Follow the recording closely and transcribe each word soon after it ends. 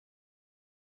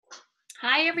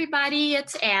Hi, everybody.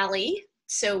 It's Allie.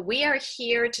 So, we are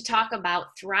here to talk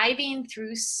about thriving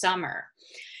through summer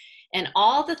and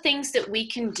all the things that we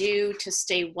can do to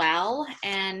stay well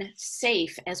and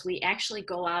safe as we actually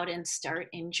go out and start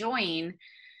enjoying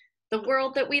the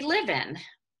world that we live in.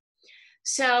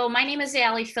 So, my name is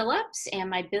Allie Phillips, and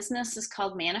my business is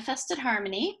called Manifested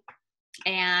Harmony.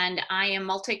 And I am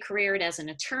multi-careered as an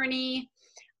attorney.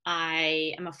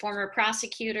 I am a former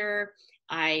prosecutor.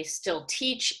 I still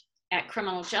teach at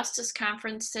criminal justice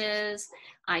conferences.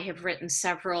 I have written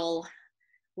several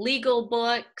legal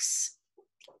books.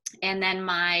 And then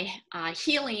my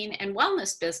healing and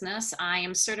wellness business, I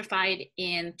am certified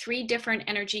in 3 different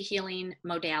energy healing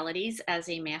modalities as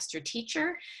a master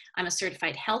teacher. I'm a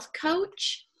certified health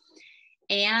coach,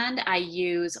 and I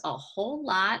use a whole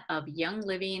lot of Young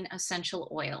Living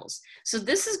essential oils. So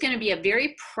this is going to be a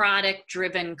very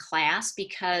product-driven class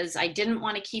because I didn't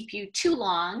want to keep you too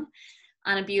long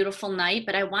on a beautiful night,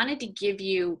 but I wanted to give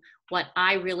you what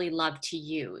I really love to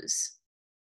use.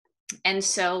 And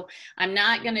so I'm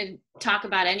not going to talk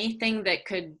about anything that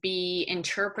could be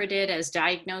interpreted as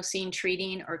diagnosing,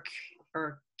 treating,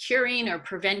 or curing or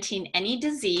preventing any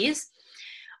disease.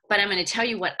 But I'm going to tell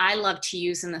you what I love to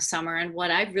use in the summer and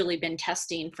what I've really been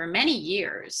testing for many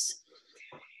years.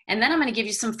 And then I'm going to give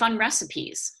you some fun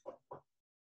recipes.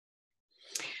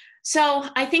 So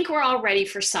I think we're all ready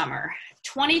for summer.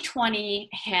 2020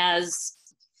 has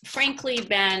frankly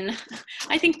been,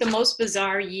 I think, the most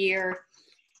bizarre year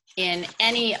in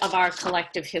any of our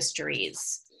collective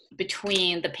histories,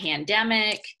 between the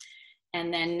pandemic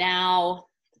and then now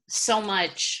so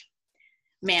much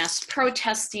mass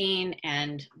protesting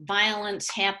and violence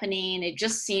happening. It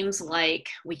just seems like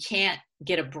we can't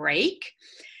get a break.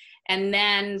 And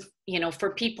then,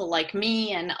 for people like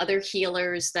me and other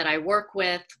healers that I work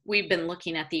with, we've been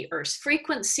looking at the Earth's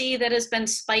frequency that has been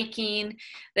spiking,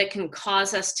 that can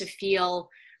cause us to feel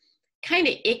kind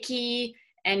of icky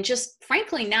and just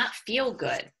frankly not feel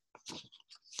good.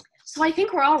 So I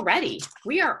think we're all ready.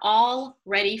 We are all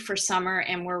ready for summer,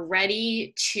 and we're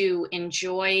ready to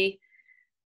enjoy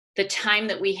the time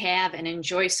that we have and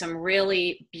enjoy some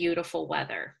really beautiful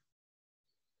weather.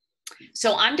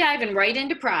 So I'm diving right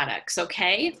into products,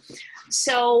 okay?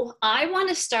 So I want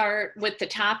to start with the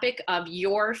topic of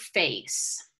your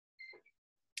face.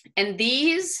 And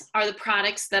these are the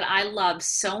products that I love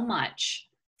so much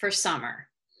for summer.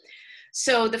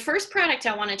 So the first product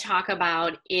I want to talk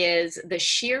about is the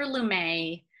Sheer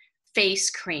Lumet face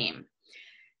cream.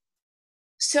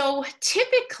 So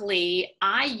typically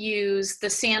I use the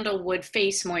sandalwood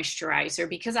face moisturizer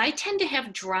because I tend to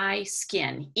have dry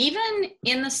skin. Even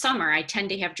in the summer, I tend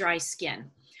to have dry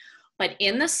skin. But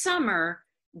in the summer,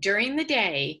 during the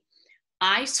day,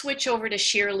 I switch over to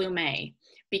Sheer Lumet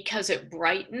because it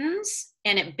brightens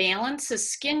and it balances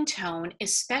skin tone,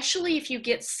 especially if you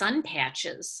get sun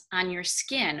patches on your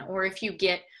skin, or if you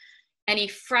get any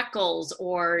freckles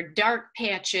or dark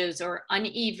patches or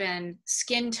uneven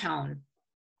skin tone.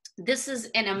 This is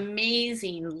an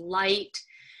amazing, light,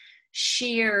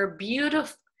 sheer,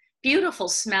 beautiful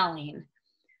smelling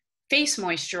face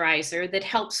moisturizer that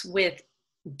helps with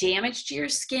damage to your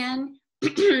skin.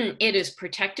 It is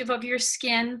protective of your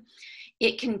skin.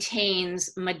 It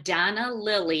contains Madonna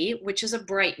lily, which is a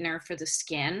brightener for the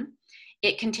skin.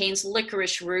 It contains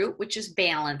licorice root, which is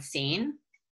balancing.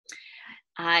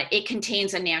 It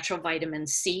contains a natural vitamin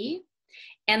C.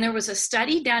 And there was a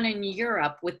study done in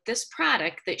Europe with this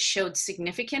product that showed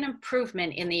significant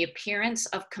improvement in the appearance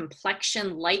of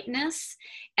complexion lightness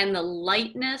and the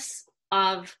lightness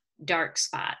of dark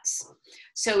spots.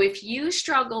 So if you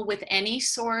struggle with any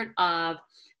sort of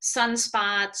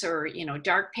sunspots or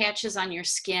dark patches on your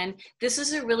skin, this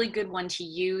is a really good one to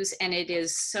use, and it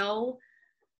is so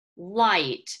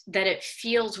light that it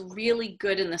feels really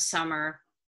good in the summer,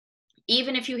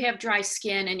 even if you have dry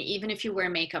skin and even if you wear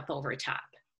makeup over top.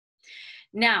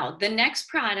 Now, the next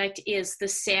product is the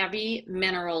Savvy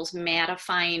Minerals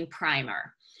Mattifying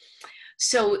Primer.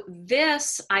 So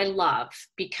this I love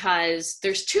because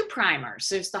there's 2 primers.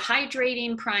 There's the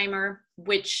hydrating primer,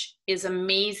 which is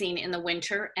amazing in the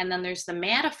winter, and then there's the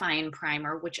mattifying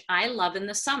primer, which I love in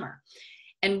the summer.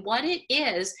 And what it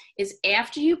is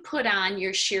after you put on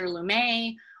your Sheer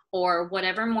Lumet or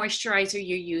whatever moisturizer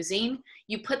you're using,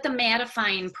 you put the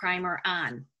mattifying primer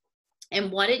on. And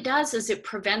what it does is it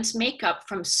prevents makeup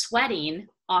from sweating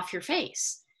off your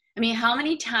face. I mean, how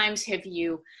many times have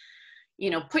you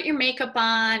put your makeup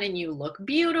on and you look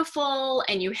beautiful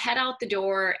and you head out the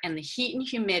door and the heat and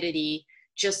humidity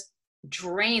just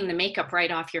drain the makeup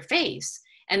right off your face.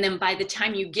 And then by the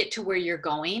time you get to where you're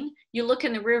going, you look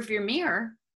in the rearview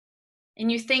mirror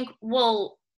and you think,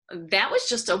 well, that was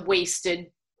just a wasted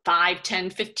 5, 10,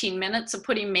 15 minutes of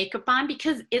putting makeup on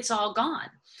because it's all gone.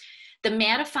 The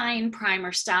mattifying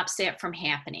primer stops that from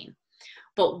happening.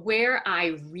 But where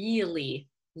I really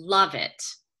love it,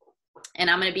 and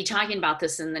I'm going to be talking about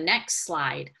this in the next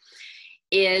slide,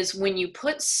 is when you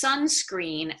put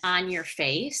sunscreen on your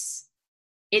face,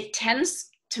 it tends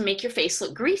to make your face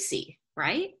look greasy,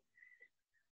 right?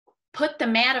 Put the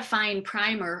mattifying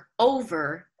primer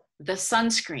over the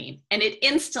sunscreen and it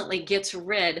instantly gets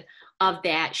rid of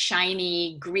that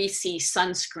shiny, greasy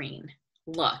sunscreen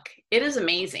look. It is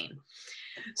amazing.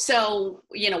 So,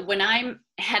 you know, when I'm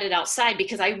headed outside,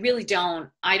 because I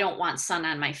don't want sun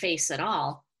on my face at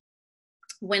all.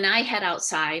 When I head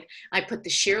outside, I put the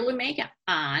sheer makeup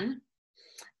on.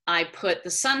 I put the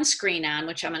sunscreen on,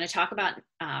 which I'm going to talk about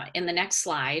in the next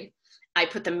slide. I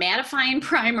put the mattifying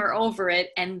primer over it,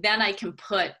 and then I can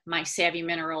put my Savvy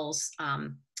Minerals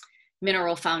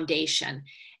mineral foundation.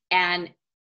 And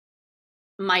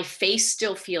my face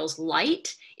still feels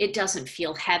light. It doesn't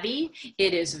feel heavy.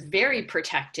 It is very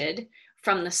protected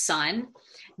from the sun.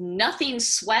 Nothing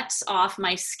sweats off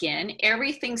my skin.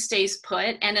 Everything stays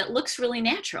put, and it looks really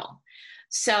natural.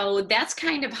 So that's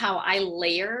kind of how I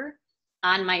layer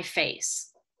on my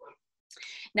face.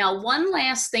 Now, one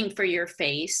last thing for your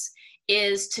face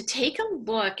is to take a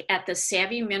look at the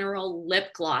Savvy Mineral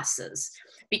lip glosses,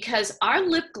 because our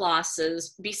lip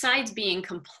glosses, besides being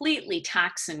completely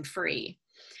toxin-free,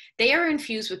 they are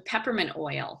infused with peppermint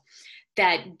oil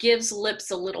that gives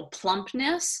lips a little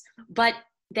plumpness, but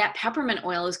that peppermint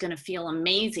oil is going to feel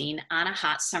amazing on a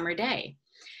hot summer day.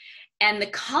 And the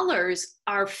colors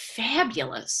are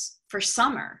fabulous for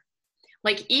summer.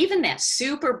 Like even that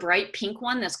super bright pink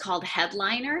one that's called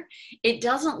Headliner, it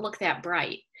doesn't look that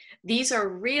bright. These are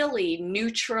really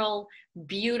neutral,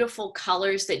 beautiful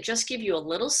colors that just give you a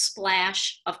little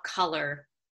splash of color,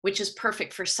 which is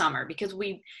perfect for summer because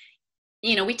we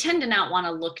tend to not want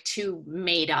to look too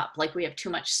made up, like we have too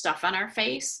much stuff on our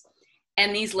face.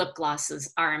 And these lip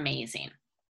glosses are amazing.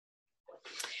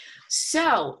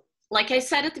 So, like I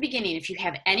said at the beginning, if you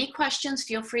have any questions,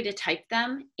 feel free to type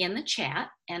them in the chat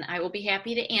and I will be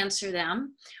happy to answer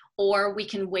them. Or we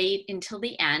can wait until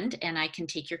the end and I can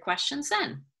take your questions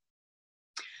then.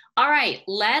 All right,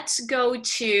 let's go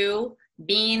to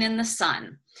being in the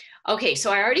sun. Okay,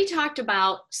 so I already talked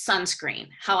about sunscreen,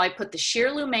 how I put the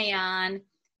sheer lume on,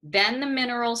 then the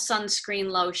mineral sunscreen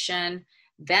lotion,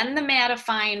 then the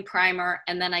mattifying primer,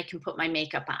 and then I can put my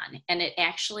makeup on. And it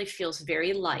actually feels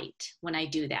very light when I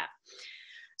do that.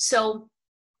 So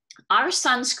our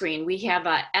sunscreen, we have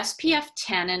a SPF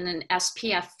 10 and an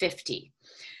SPF 50.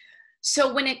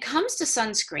 So when it comes to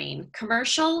sunscreen,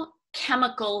 commercial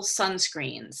chemical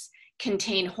sunscreens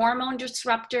contain hormone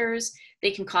disruptors.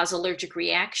 They can cause allergic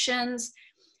reactions.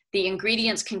 The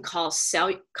ingredients can cause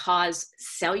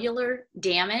cellular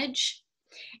damage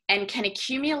and can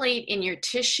accumulate in your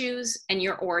tissues and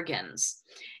your organs.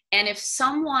 And if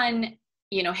someone,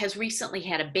 has recently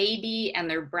had a baby and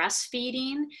they're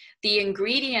breastfeeding, the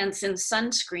ingredients in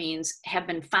sunscreens have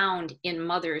been found in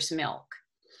mother's milk,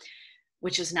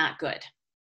 which is not good.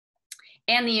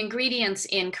 And the ingredients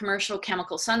in commercial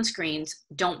chemical sunscreens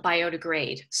don't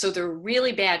biodegrade. So they're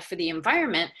really bad for the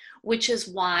environment, which is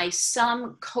why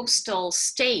some coastal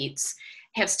states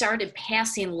have started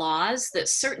passing laws that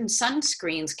certain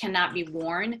sunscreens cannot be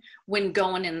worn when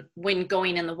going in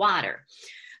the water.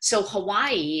 So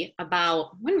Hawaii,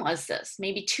 when was this?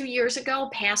 Maybe 2 years ago,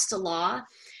 passed a law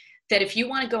that if you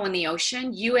want to go in the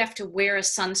ocean, you have to wear a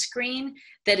sunscreen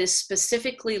that is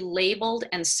specifically labeled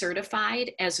and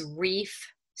certified as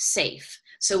reef safe.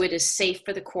 So it is safe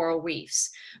for the coral reefs,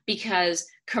 because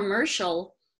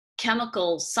commercial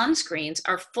chemical sunscreens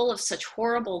are full of such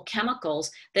horrible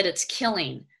chemicals that it's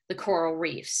killing the coral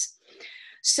reefs.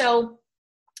 So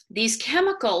these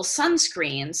chemical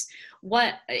sunscreens,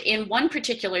 in one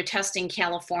particular test in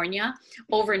California,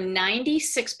 over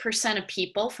 96% of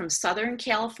people from Southern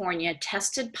California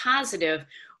tested positive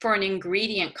for an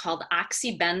ingredient called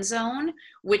oxybenzone,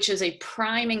 which is a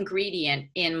prime ingredient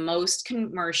in most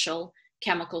commercial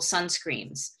chemical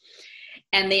sunscreens.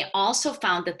 And they also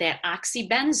found that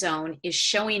oxybenzone is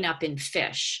showing up in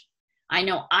fish. I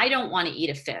know I don't want to eat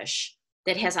a fish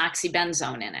that has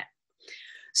oxybenzone in it.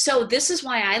 So this is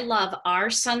why I love our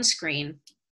sunscreen,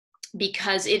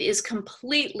 because it is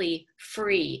completely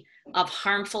free of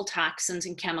harmful toxins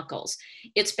and chemicals.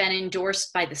 It's been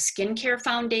endorsed by the Skincare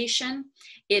Foundation.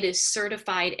 It is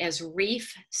certified as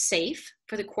reef safe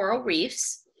for the coral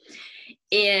reefs.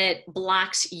 It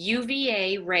blocks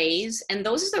UVA rays, and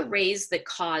those are the rays that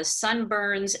cause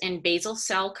sunburns and basal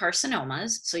cell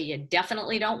carcinomas, so you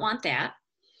definitely don't want that.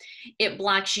 It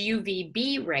blocks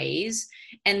UVB rays,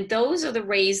 and those are the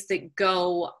rays that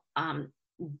go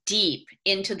deep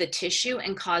into the tissue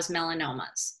and cause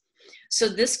melanomas. So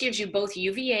this gives you both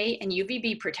UVA and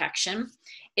UVB protection.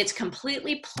 It's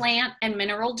completely plant and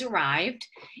mineral derived.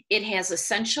 It has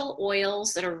essential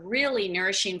oils that are really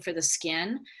nourishing for the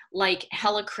skin, like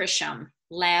helichrysum,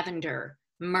 lavender,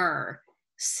 myrrh,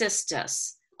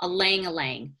 cistus,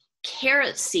 ylang-ylang,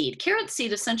 carrot seed. Carrot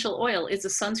seed essential oil is a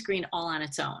sunscreen all on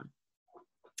its own.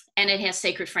 And it has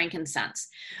sacred frankincense.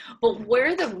 But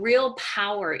where the real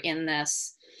power in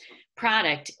this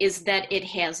product is that it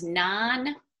has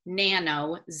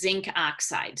non-nano zinc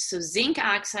oxide. So zinc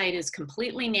oxide is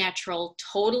completely natural,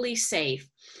 totally safe.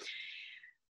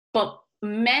 But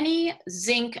many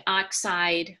zinc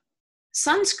oxide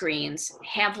sunscreens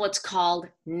have what's called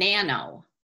nano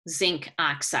zinc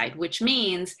oxide, which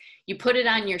means you put it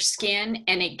on your skin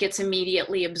and it gets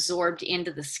immediately absorbed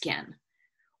into the skin.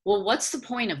 Well, what's the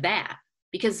point of that?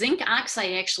 Because zinc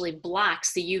oxide actually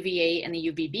blocks the UVA and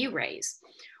the UVB rays.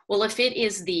 Well, if it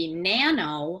is the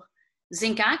nano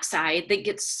zinc oxide that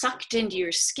gets sucked into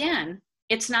your skin,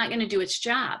 it's not going to do its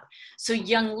job. So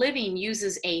Young Living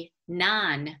uses a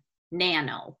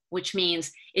non-nano, which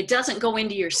means it doesn't go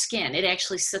into your skin. It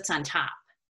actually sits on top.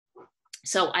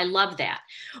 So I love that.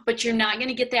 But you're not going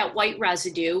to get that white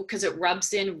residue because it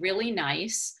rubs in really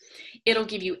nice. It'll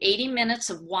give you 80 minutes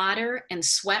of water and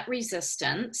sweat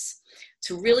resistance. It's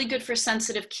really good for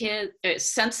sensitive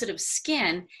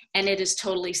skin, and it is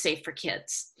totally safe for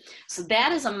kids. So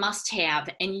that is a must-have.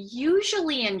 And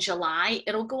usually in July,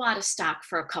 it'll go out of stock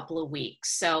for a couple of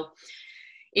weeks. So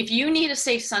if you need a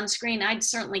safe sunscreen, I'd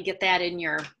certainly get that in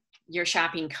your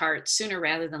shopping cart sooner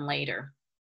rather than later.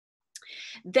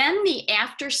 Then the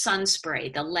after sun spray,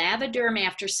 the Lavaderm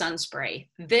after sun spray.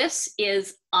 This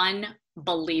is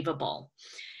unbelievable.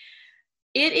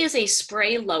 It is a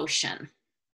spray lotion.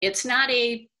 It's not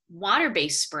a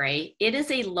water-based spray. It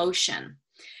is a lotion.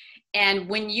 And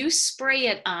when you spray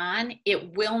it on,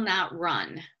 it will not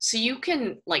run. So you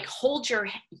can like hold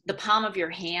the palm of your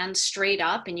hand straight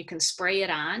up and you can spray it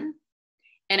on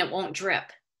and it won't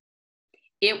drip.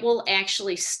 It will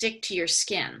actually stick to your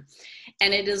skin.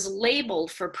 And it is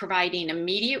labeled for providing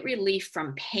immediate relief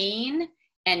from pain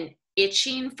and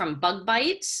itching from bug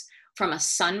bites, from a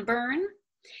sunburn.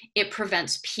 It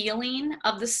prevents peeling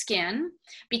of the skin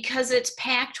because it's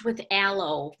packed with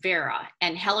aloe vera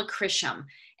and helichrysum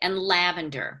and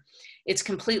lavender. It's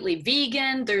completely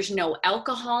vegan. There's no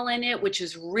alcohol in it, which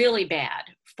is really bad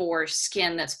for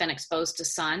skin that's been exposed to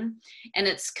sun. And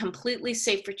it's completely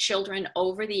safe for children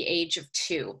over the age of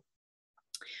 2.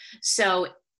 So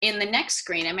in the next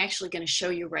screen, I'm actually going to show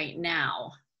you right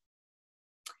now.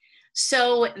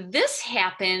 So this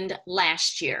happened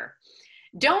last year.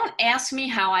 Don't ask me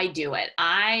how I do it.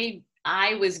 I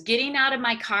was getting out of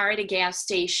my car at a gas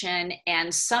station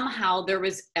and somehow there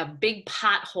was a big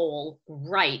pothole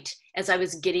right as I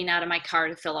was getting out of my car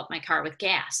to fill up my car with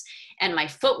gas. And my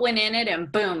foot went in it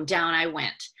and boom, down I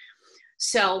went.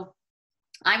 So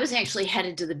I was actually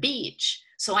headed to the beach.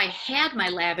 So I had my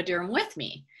Lavaderm with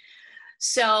me.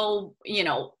 So, you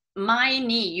know, my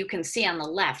knee, you can see on the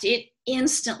left, it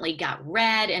instantly got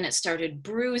red and it started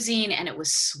bruising and it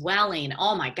was swelling.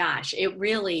 Oh my gosh,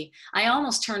 I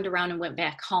almost turned around and went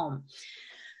back home.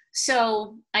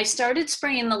 So I started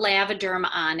spraying the Lavaderm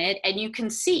on it and you can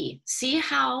see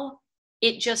how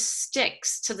it just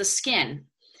sticks to the skin.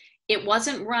 It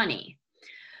wasn't runny.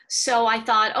 So I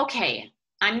thought, okay,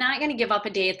 I'm not going to give up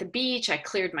a day at the beach. I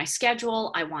cleared my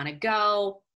schedule. I want to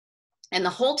go. And the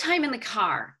whole time in the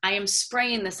car, I am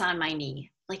spraying this on my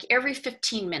knee, like every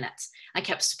 15 minutes. I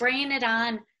kept spraying it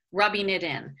on, rubbing it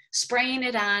in, spraying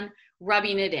it on,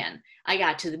 rubbing it in. I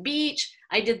got to the beach,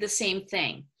 I did the same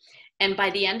thing. And by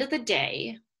the end of the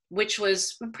day, which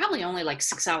was probably only like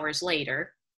 6 hours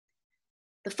later,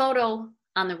 the photo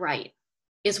on the right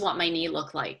is what my knee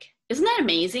looked like. Isn't that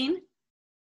amazing?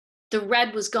 The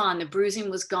red was gone, the bruising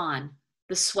was gone,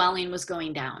 the swelling was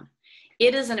going down.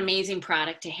 It is an amazing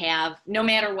product to have no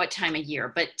matter what time of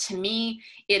year, but to me,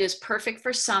 it is perfect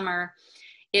for summer.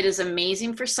 It is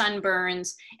amazing for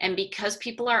sunburns. And because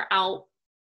people are out,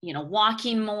 you know,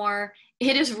 walking more,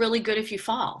 it is really good if you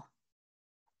fall.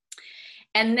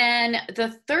 And then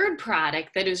the third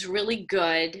product that is really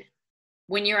good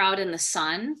when you're out in the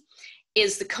sun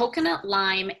is the coconut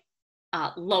lime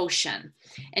lotion.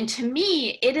 And to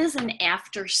me, it is an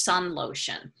after sun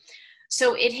lotion.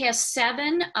 So it has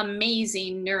 7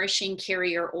 amazing nourishing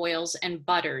carrier oils and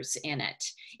butters in it.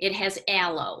 It has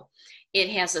aloe. It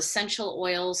has essential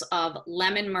oils of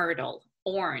lemon myrtle,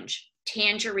 orange,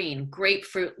 tangerine,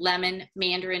 grapefruit, lemon,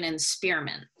 mandarin, and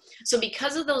spearmint. So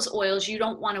because of those oils, you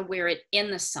don't want to wear it in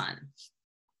the sun.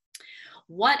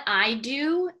 What I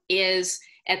do is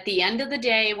at the end of the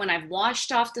day, when I've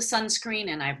washed off the sunscreen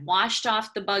and I've washed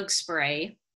off the bug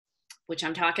spray, which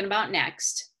I'm talking about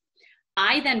next,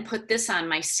 I then put this on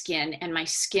my skin and my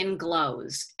skin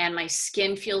glows and my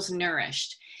skin feels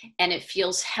nourished and it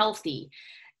feels healthy.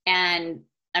 And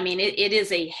I mean, it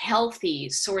is a healthy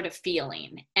sort of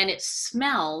feeling and it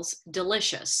smells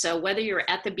delicious. So whether you're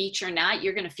at the beach or not,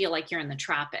 you're going to feel like you're in the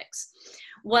tropics.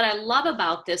 What I love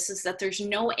about this is that there's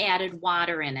no added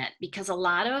water in it, because a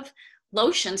lot of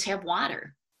lotions have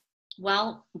water.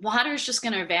 Well, water is just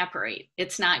going to evaporate.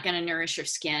 It's not going to nourish your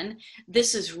skin.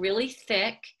 This is really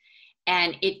thick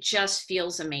and it just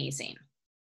feels amazing.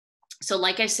 So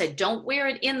like I said, don't wear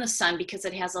it in the sun because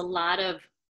it has a lot of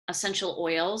essential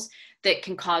oils that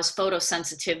can cause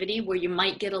photosensitivity where you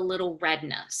might get a little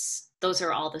redness. Those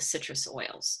are all the citrus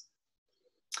oils.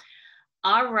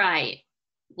 All right,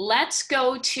 let's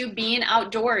go to being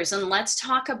outdoors and let's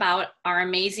talk about our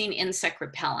amazing insect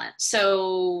repellent.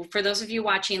 So for those of you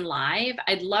watching live,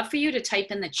 I'd love for you to type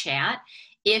in the chat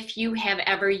if you have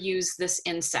ever used this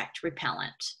insect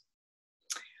repellent.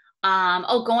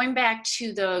 Going back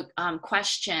to the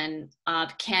question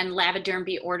of can Lavaderm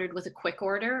be ordered with a quick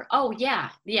order? Oh yeah,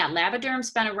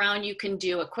 Lavaderm's been around. You can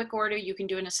do a quick order, you can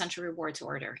do an essential rewards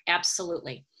order,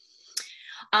 absolutely.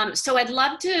 So I'd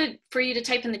love for you to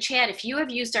type in the chat if you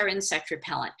have used our insect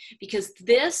repellent, because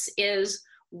this is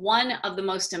one of the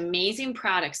most amazing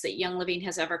products that Young Living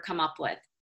has ever come up with.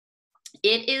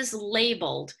 It is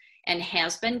labeled and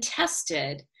has been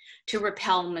tested to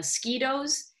repel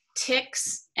mosquitoes,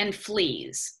 ticks, and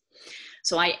fleas.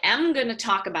 So I am going to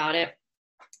talk about it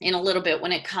in a little bit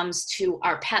when it comes to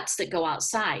our pets that go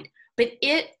outside, but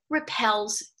it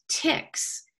repels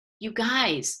ticks. You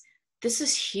guys, this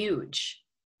is huge,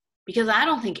 because I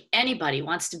don't think anybody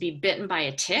wants to be bitten by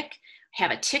a tick,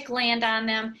 have a tick land on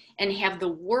them, and have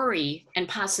the worry and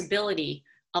possibility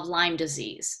of Lyme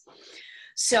disease.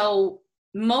 So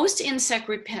most insect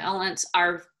repellents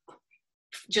are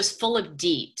just full of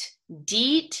DEET.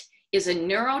 DEET is a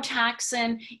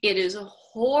neurotoxin. It is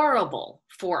horrible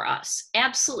for us,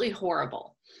 absolutely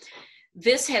horrible.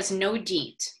 This has no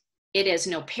DEET. It has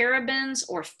no parabens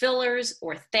or fillers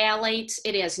or phthalates.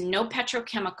 It has no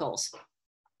petrochemicals.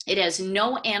 It has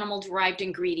no animal-derived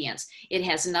ingredients. It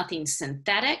has nothing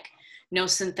synthetic, no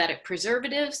synthetic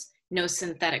preservatives, no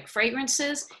synthetic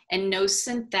fragrances, and no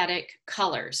synthetic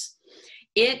colors.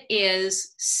 It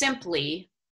is simply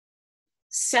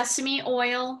sesame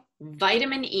oil,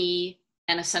 vitamin E,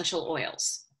 and essential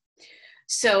oils.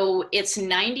 So it's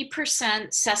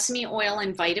 90% sesame oil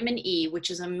and vitamin E,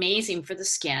 which is amazing for the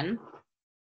skin.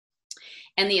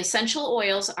 And the essential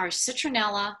oils are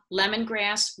citronella,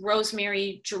 lemongrass,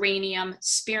 rosemary, geranium,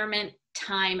 spearmint,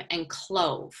 thyme, and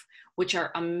clove, which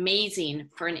are amazing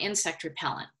for an insect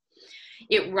repellent.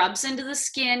 It rubs into the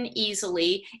skin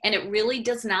easily, and it really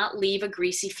does not leave a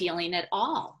greasy feeling at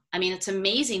all. I mean, it's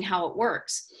amazing how it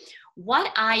works.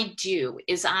 What I do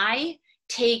is I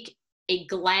take a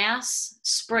glass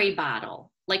spray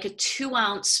bottle, like a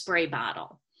 2-ounce spray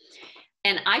bottle,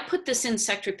 and I put this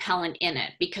insect repellent in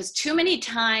it, because too many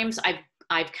times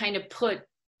I've kind of put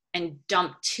and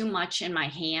dumped too much in my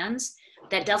hands.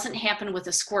 That doesn't happen with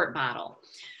a squirt bottle.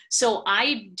 So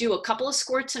I do a couple of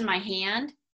squirts in my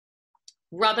hand,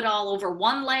 rub it all over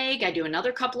one leg. I do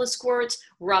another couple of squirts,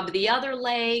 rub the other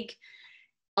leg.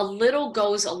 A little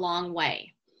goes a long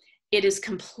way. It is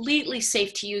completely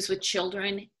safe to use with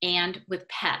children and with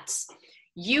pets.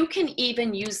 You can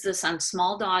even use this on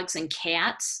small dogs and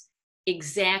cats,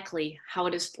 exactly how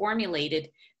it is formulated,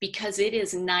 because it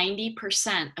is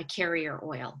 90% a carrier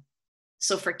oil.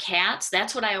 So for cats,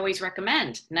 that's what I always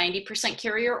recommend. 90%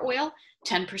 carrier oil,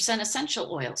 10%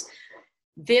 essential oils.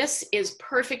 This is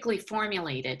perfectly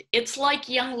formulated. It's like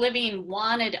Young Living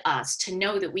wanted us to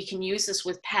know that we can use this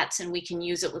with pets and we can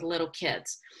use it with little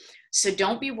kids. So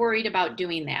don't be worried about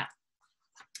doing that.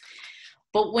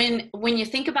 But when you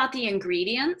think about the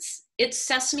ingredients, it's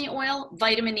sesame oil,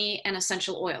 vitamin E, and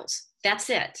essential oils. That's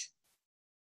it.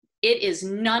 It is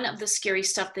none of the scary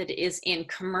stuff that is in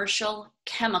commercial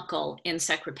chemical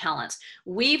insect repellents.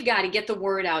 We've got to get the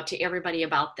word out to everybody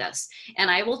about this. And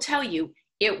I will tell you,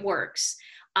 it works.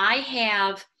 I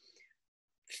have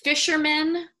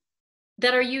fishermen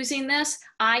that are using this.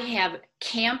 I have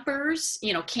campers,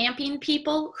 camping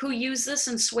people who use this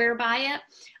and swear by it.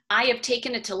 I have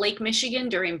taken it to Lake Michigan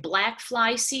during black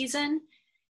fly season,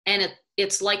 and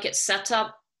it's like it sets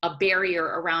up a barrier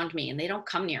around me and they don't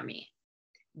come near me.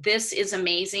 This is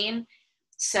amazing.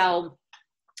 So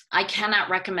I cannot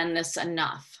recommend this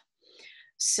enough.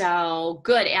 So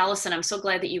good, Allison. I'm so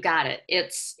glad that you got it.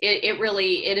 It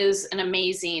really is an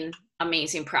amazing,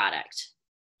 amazing product.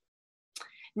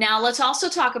 Now let's also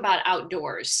talk about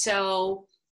outdoors. So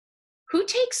who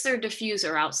takes their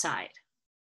diffuser outside?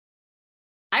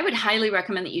 I would highly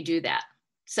recommend that you do that.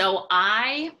 So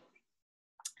yeah,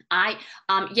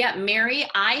 Mary,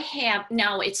 I have,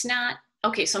 no, it's not,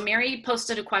 okay, so Mary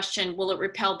posted a question, will it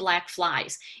repel black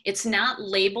flies? It's not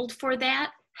labeled for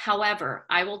that. However,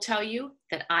 I will tell you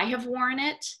that I have worn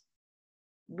it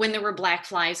when there were black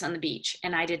flies on the beach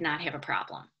and I did not have a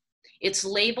problem. It's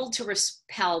labeled to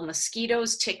repel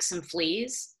mosquitoes, ticks, and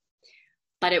fleas,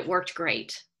 but it worked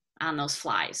great on those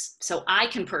flies. So I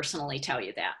can personally tell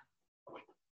you that.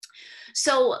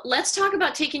 So let's talk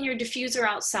about taking your diffuser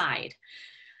outside.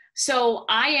 So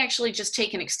I actually just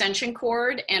take an extension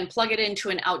cord and plug it into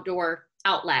an outdoor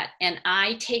outlet, and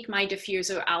I take my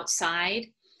diffuser outside,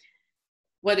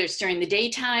 whether it's during the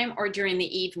daytime or during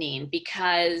the evening,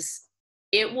 because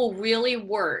it will really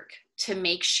work to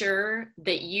make sure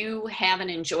that you have an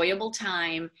enjoyable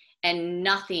time and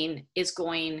nothing is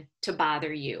going to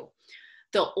bother you.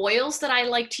 The oils that I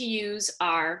like to use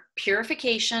are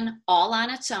Purification all on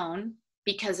its own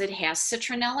because it has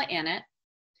citronella in it.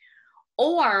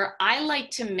 Or I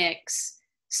like to mix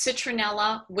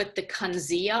citronella with the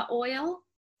Kunzea oil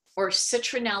or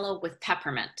citronella with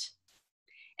peppermint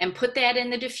and put that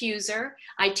in the diffuser.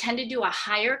 I tend to do a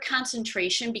higher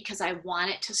concentration because I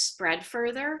want it to spread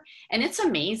further. And it's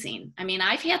amazing. I mean,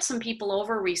 I've had some people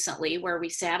over recently where we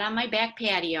sat on my back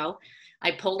patio.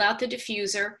 I pulled out the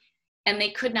diffuser and they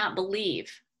could not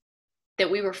believe that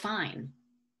we were fine.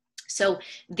 So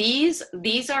these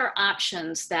are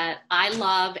options that I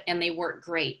love and they work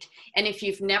great. And if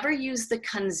you've never used the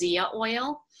Kunzea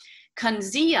oil,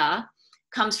 Kunzea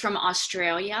comes from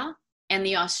Australia, and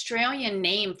the Australian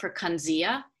name for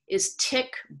Kunzea is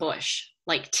tick bush,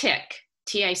 like tick,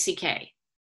 T-I-C-K.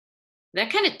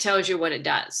 That kind of tells you what it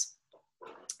does.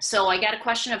 So I got a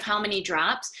question of how many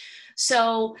drops.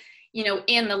 So, you know,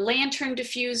 in the lantern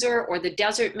diffuser or the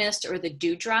desert mist or the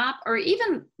dewdrop or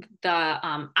even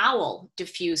the owl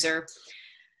diffuser,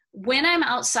 when I'm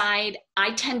outside,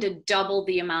 I tend to double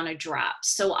the amount of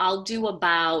drops. So I'll do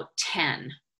about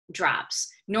 10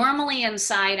 drops. Normally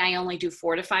inside, I only do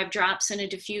 4 to 5 drops in a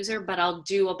diffuser, but I'll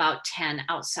do about 10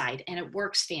 outside and it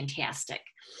works fantastic.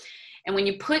 And when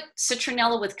you put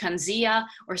citronella with Kunzea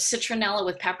or citronella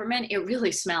with peppermint, it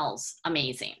really smells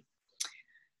amazing.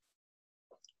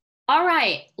 All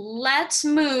right, let's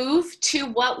move to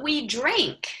what we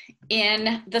drink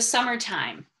in the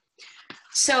summertime.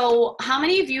 So how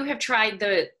many of you have tried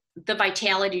the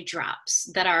Vitality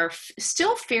drops that are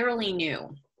still fairly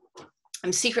new?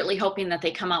 I'm secretly hoping that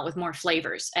they come out with more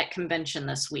flavors at convention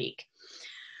this week.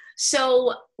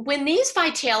 So when these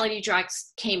Vitality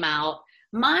drops came out,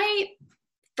 my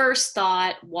first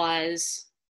thought was,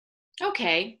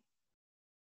 okay,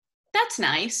 that's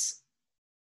nice.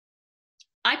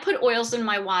 I put oils in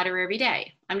my water every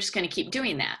day. I'm just going to keep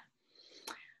doing that.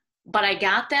 But I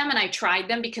got them and I tried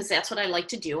them because that's what I like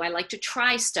to do. I like to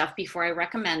try stuff before I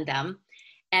recommend them.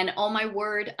 And oh my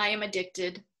word, I am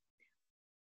addicted.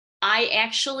 I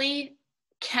actually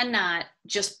cannot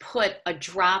just put a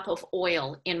drop of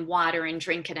oil in water and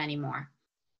drink it anymore.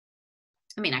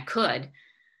 I mean, I could,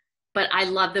 but I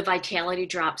love the Vitality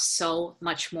drops so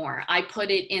much more. I put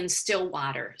it in still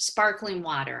water, sparkling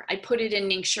water. I put it in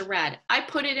Ningxia Red. I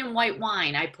put it in white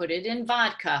wine. I put it in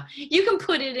vodka. You can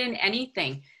put it in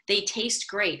anything. They taste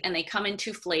great and they come in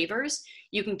 2 flavors.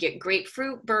 You can get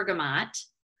grapefruit bergamot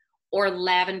or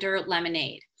lavender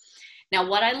lemonade. Now,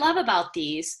 what I love about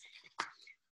these,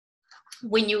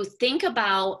 when you think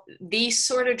about these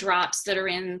sort of drops that are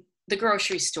in the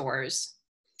grocery stores,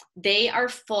 they are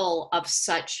full of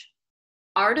such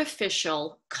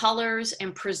artificial colors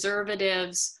and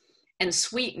preservatives and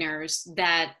sweeteners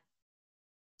that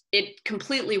it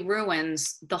completely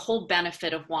ruins the whole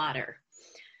benefit of water.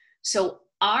 So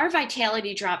our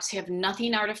Vitality drops have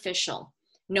nothing artificial,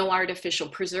 no artificial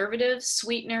preservatives,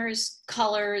 sweeteners,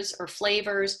 colors, or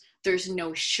flavors. There's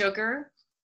no sugar.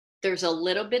 There's a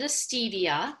little bit of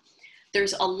stevia.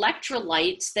 There's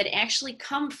electrolytes that actually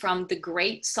come from the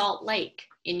Great Salt Lake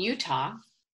in Utah.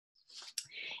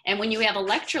 And when you have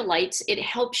electrolytes, it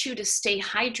helps you to stay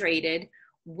hydrated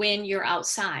when you're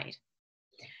outside.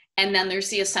 And then there's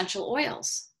the essential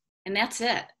oils, and that's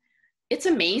it. It's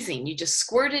amazing. You just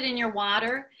squirt it in your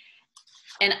water.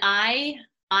 And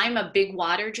I'm a big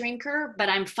water drinker, but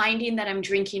I'm finding that I'm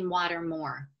drinking water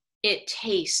more. It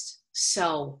tastes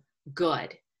so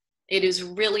good. It is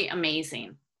really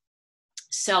amazing.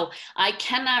 So I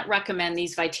cannot recommend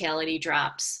these Vitality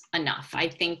drops enough. I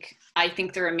think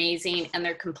they're amazing, and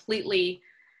they're completely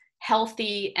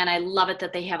healthy, and I love it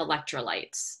that they have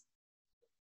electrolytes.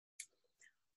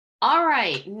 All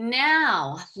right,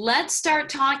 now let's start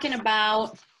talking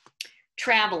about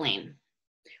traveling.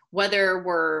 Whether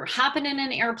we're hopping in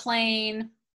an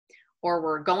airplane, or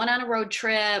we're going on a road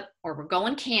trip, or we're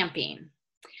going camping.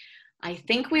 I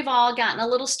think we've all gotten a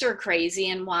little stir crazy,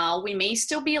 and while we may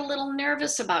still be a little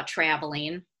nervous about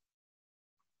traveling,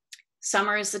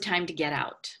 summer is the time to get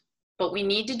out. But we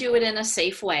need to do it in a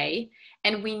safe way,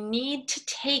 and we need to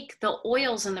take the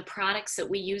oils and the products that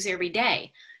we use every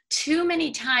day. Too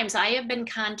many times I have been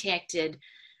contacted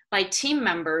by team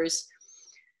members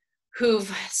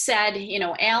who've said, you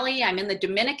know, Allie, I'm in the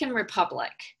Dominican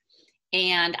Republic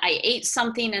and I ate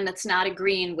something and it's not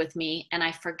agreeing with me and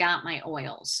I forgot my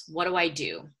oils. What do I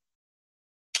do?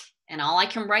 And all I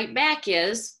can write back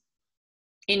is,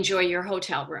 enjoy your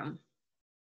hotel room.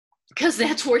 Because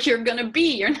that's where you're going to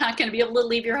be. You're not going to be able to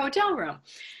leave your hotel room.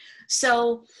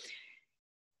 So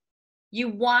you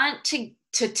want to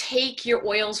take your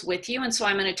oils with you. And so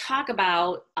I'm going to talk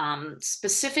about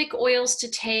specific oils to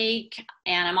take.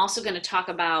 And I'm also going to talk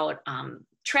about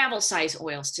travel size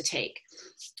oils to take.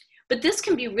 But this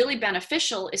can be really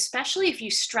beneficial, especially if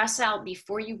you stress out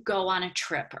before you go on a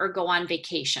trip or go on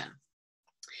vacation,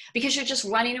 because you're just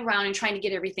running around and trying to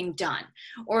get everything done,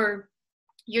 or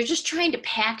you're just trying to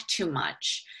pack too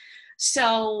much.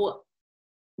 So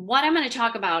what I'm going to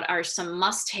talk about are some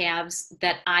must-haves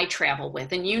that I travel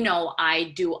with. And you know,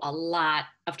 I do a lot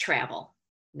of travel.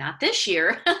 Not this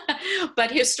year, but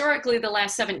historically the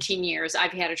last 17 years,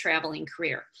 I've had a traveling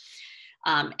career.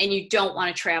 And you don't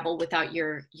want to travel without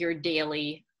your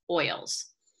daily oils.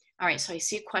 All right, so I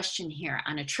see a question here.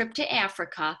 On a trip to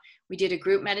Africa, we did a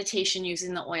group meditation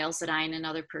using the oils that I and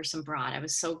another person brought. I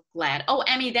was so glad. Oh,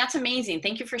 Emmy, that's amazing.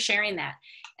 Thank you for sharing that.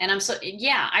 And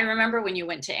yeah, I remember when you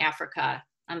went to Africa.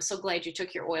 I'm so glad you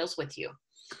took your oils with you.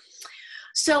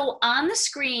 So on the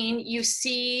screen, you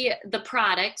see the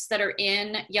products that are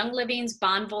in Young Living's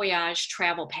Bon Voyage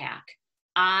travel pack.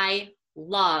 I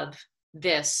love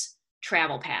this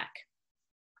travel pack.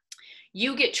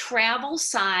 You get travel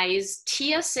size,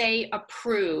 TSA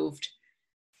approved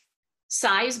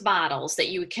size bottles that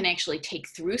you can actually take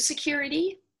through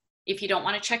security if you don't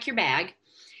want to check your bag.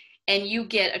 And you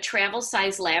get a travel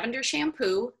size lavender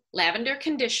shampoo, lavender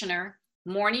conditioner,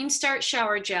 Morning Start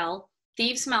shower gel,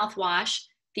 Thieves mouthwash,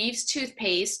 Thieves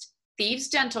toothpaste, Thieves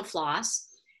dental floss,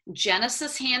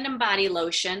 Genesis hand and body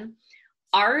lotion,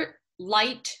 Art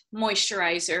light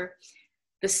moisturizer,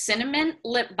 the cinnamon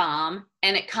lip balm,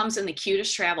 and it comes in the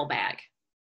cutest travel bag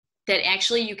that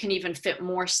actually you can even fit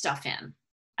more stuff in.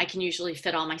 I can usually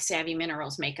fit all my Savvy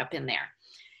Minerals makeup in there.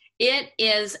 It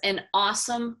is an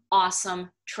awesome, awesome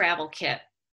travel kit.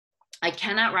 I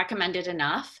cannot recommend it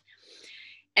enough.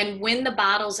 And when the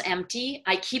bottle's empty,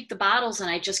 I keep the bottles and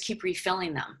I just keep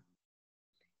refilling them.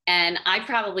 And I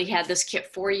probably had this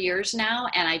kit 4 years now,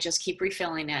 and I just keep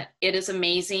refilling it. It is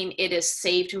amazing. It has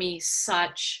saved me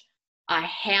such a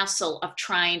hassle of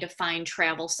trying to find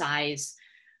travel size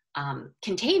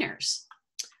containers.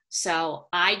 So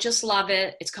I just love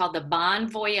it. It's called the Bon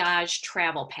Voyage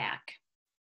Travel Pack.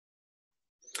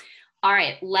 All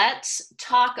right, let's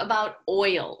talk about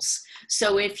oils.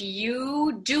 So if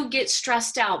you do get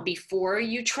stressed out before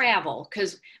you travel,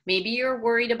 because maybe you're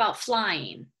worried about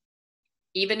flying,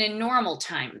 even in normal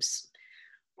times,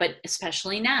 but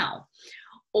especially now,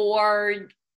 or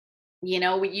you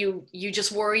know, you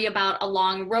just worry about a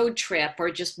long road trip or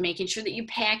just making sure that you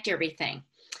packed everything,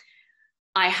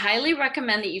 I highly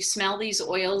recommend that you smell these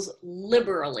oils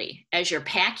liberally as you're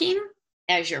packing,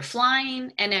 as you're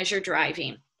flying, and as you're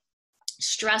driving.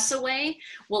 Stress Away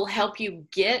will help you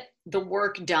get the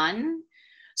work done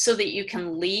so that you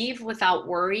can leave without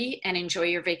worry and enjoy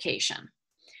your vacation.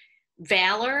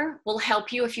 Valor will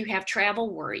help you if you have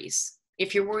travel worries.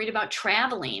 If you're worried about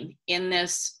traveling in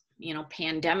this, you know,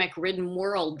 pandemic-ridden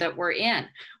world that we're in,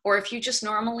 or if you just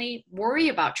normally worry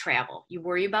about travel, you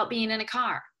worry about being in a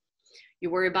car, you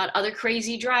worry about other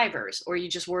crazy drivers, or you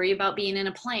just worry about being in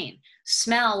a plane,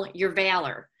 smell your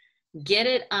Valor. Get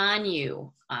it on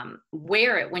you.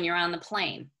 Wear it when you're on the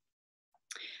plane.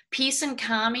 Peace and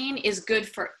Calming is good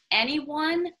for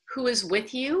anyone who is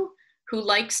with you, who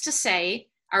likes to say,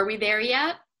 are we there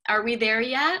yet? Are we there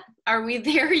yet? Are we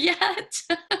there yet?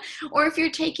 Or if you're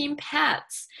taking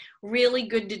pets, really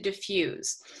good to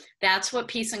diffuse. That's what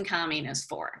Peace and Calming is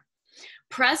for.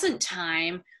 Present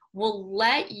Time will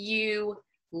let you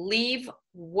leave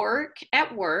work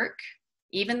at work,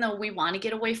 even though we want to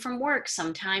get away from work.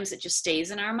 Sometimes it just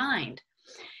stays in our mind.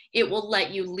 It will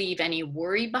let you leave any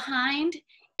worry behind.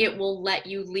 It will let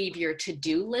you leave your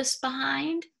to-do list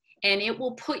behind, and it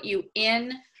will put you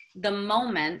in the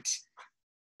moment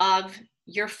of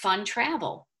your fun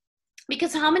travel.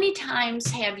 Because how many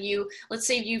times have you, let's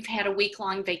say you've had a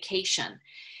week-long vacation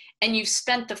and you've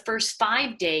spent the first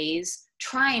 5 days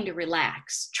trying to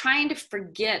relax, trying to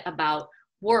forget about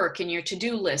work and your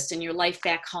to-do list and your life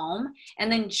back home.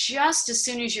 And then just as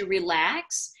soon as you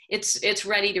relax, it's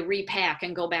ready to repack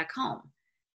and go back home.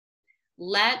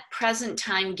 Let present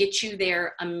time get you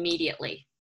there immediately.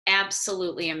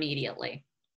 Absolutely immediately.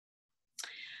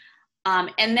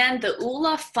 And then the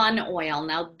Oola Fun Oil.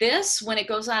 Now this, when it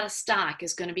goes out of stock,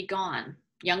 is going to be gone.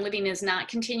 Young Living is not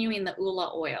continuing the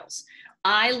Oola oils.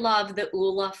 I love the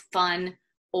Oola Fun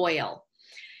Oil,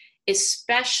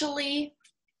 especially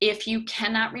if you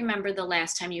cannot remember the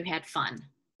last time you had fun.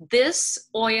 This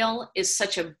oil is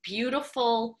such a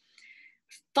beautiful,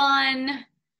 fun,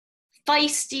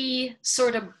 feisty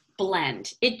sort of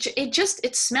blend.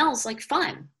 It smells like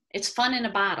fun. It's fun in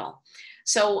a bottle.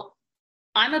 So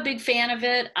I'm a big fan of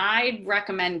it. I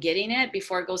recommend getting it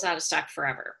before it goes out of stock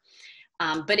forever.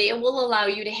 But it will allow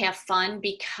you to have fun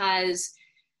because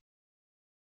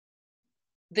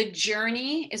the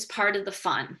journey is part of the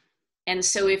fun. And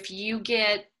so if you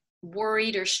get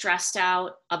worried or stressed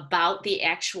out about the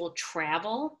actual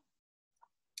travel,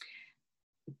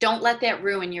 don't let that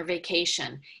ruin your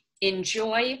vacation.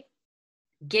 Enjoy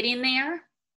getting there,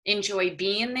 enjoy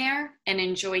being there, and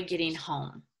enjoy getting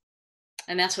home.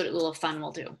 And that's what Oola Fun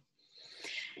will do.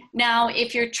 Now,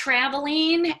 if you're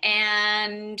traveling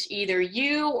and either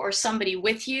you or somebody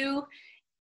with you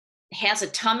has a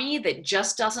tummy that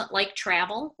just doesn't like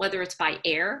travel, whether it's by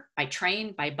air, by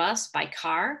train, by bus, by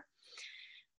car,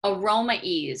 Aroma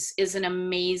Ease is an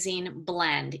amazing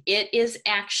blend. It is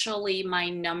actually my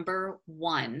number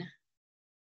one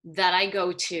that I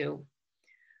go to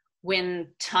when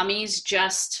tummies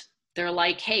just, they're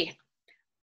like, hey,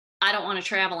 I don't want to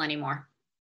travel anymore.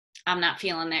 I'm not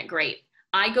feeling that great.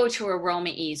 I go to Aroma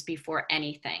Ease before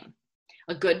anything.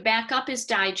 A good backup is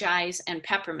Digize and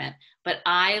Peppermint, but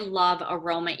I love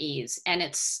Aroma Ease, and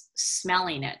it's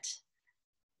smelling it.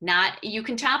 You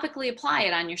can topically apply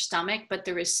it on your stomach, but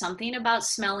there is something about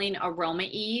smelling Aroma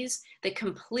Ease that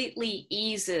completely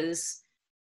eases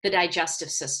the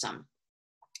digestive system.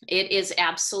 It is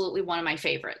absolutely one of my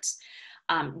favorites.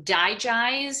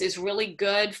 Digize is really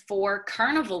good for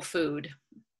carnival food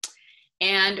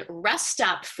and rest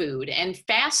stop food and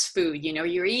fast food. You know,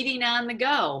 you're eating on the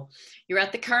go. You're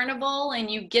at the carnival and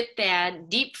you get that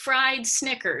deep fried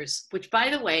Snickers, which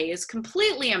by the way is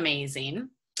completely amazing,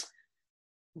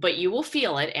 but you will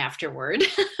feel it afterward.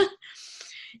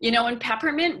 You know, and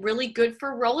peppermint, really good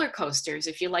for roller coasters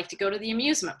if you like to go to the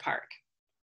amusement park.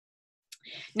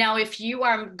 Now, if you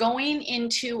are going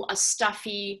into a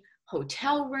stuffy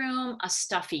hotel room, a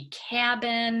stuffy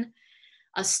cabin,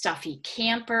 a stuffy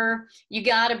camper, you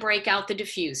got to break out the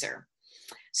diffuser.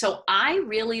 So I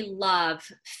really love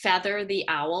Feather the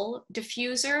Owl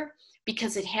diffuser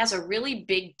because it has a really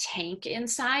big tank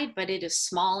inside, but it is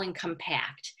small and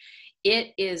compact.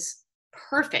 It is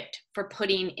perfect for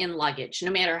putting in luggage.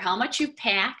 No matter how much you've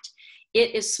packed,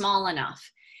 it is small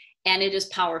enough and it is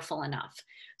powerful enough.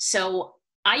 So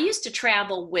I used to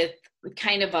travel with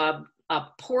kind of a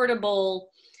portable,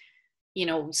 you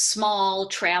know, small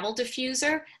travel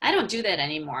diffuser. I don't do that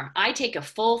anymore. I take a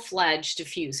full-fledged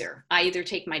diffuser. I either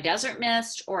take my Desert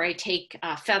Mist or I take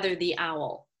Feather the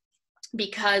Owl.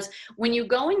 Because when you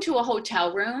go into a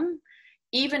hotel room,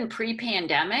 even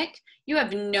pre-pandemic, you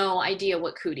have no idea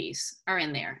what cooties are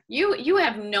in there. You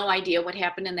have no idea what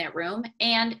happened in that room.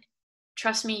 And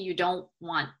trust me, you don't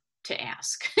want to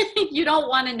ask. You don't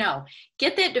want to know.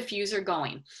 Get that diffuser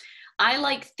going. I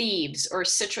like Thieves or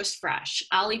Citrus Fresh.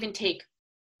 I'll even take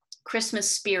Christmas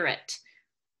Spirit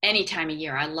any time of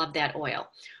year. I love that oil.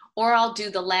 Or I'll do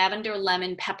the Lavender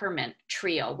Lemon Peppermint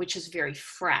Trio, which is very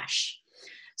fresh.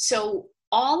 So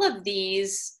all of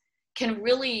these can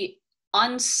really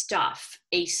unstuff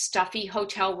a stuffy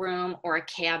hotel room or a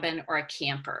cabin or a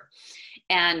camper.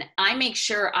 And I make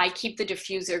sure I keep the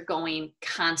diffuser going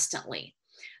constantly.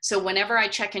 So whenever I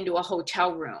check into a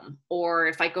hotel room or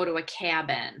if I go to a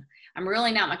cabin, I'm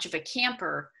really not much of a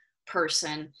camper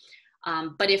person.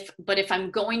 But if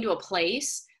I'm going to a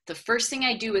place, the first thing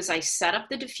I do is I set up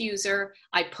the diffuser,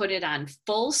 I put it on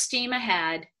full steam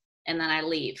ahead, and then I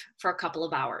leave for a couple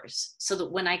of hours so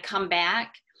that when I come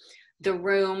back, the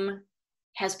room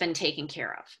has been taken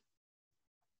care of.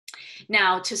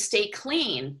 Now, to stay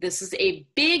clean, this is a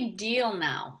big deal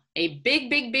now, a big,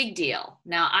 big, big deal.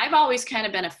 Now, I've always kind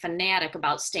of been a fanatic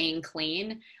about staying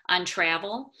clean on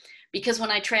travel because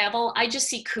when I travel, I just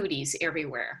see cooties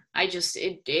everywhere.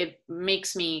 It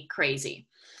makes me crazy.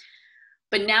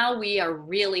 But now we are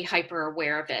really hyper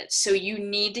aware of it. So you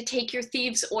need to take your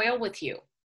thieves oil with you,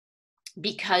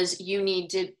 because you need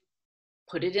to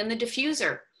put it in the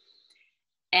diffuser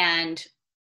and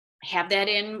have that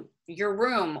in your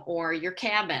room or your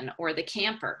cabin or the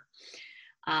camper.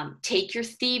 Take your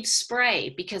thieves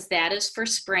spray, because that is for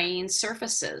spraying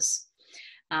surfaces.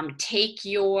 Take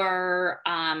your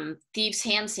thieves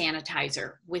hand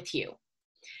sanitizer with you,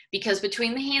 because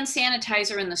between the hand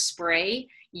sanitizer and the spray,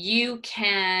 you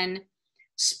can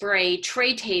spray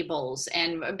tray tables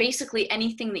and basically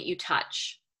anything that you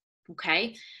touch,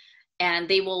 okay? And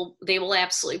they will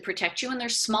absolutely protect you, and they're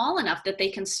small enough that they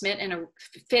can fit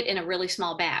in a really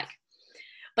small bag.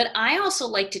 But I also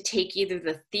like to take either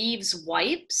the thieves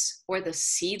wipes or the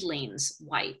seedlings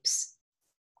wipes.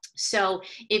 So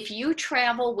if you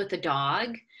travel with a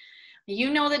dog, you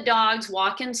know that dogs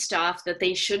walk in stuff that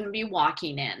they shouldn't be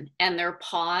walking in, and their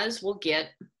paws will get,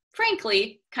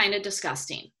 frankly, kind of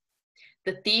disgusting.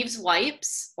 The thieves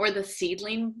wipes or the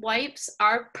seedling wipes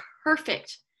are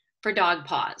perfect for dog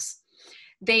paws.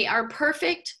 They are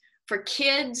perfect for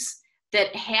kids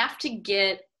that have to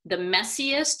get the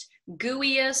messiest,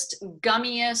 gooeyest,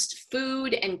 gummiest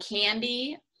food and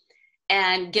candy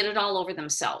and get it all over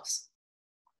themselves.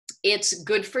 It's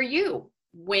good for you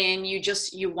when you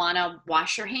want to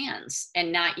wash your hands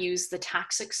and not use the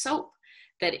toxic soap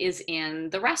that is in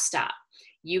the rest stop.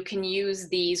 You can use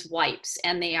these wipes,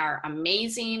 and they are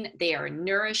amazing. They are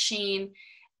nourishing,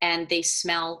 and they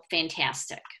smell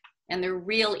fantastic. And they're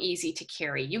real easy to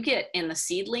carry. You get in the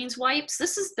seedlings wipes.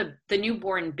 This is the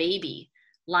newborn baby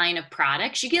line of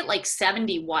products. You get like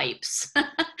 70 wipes.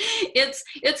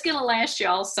 It's going to last you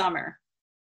all summer.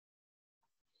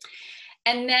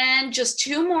 And then just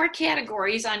 2 more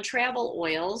categories on travel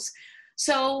oils.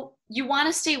 So you want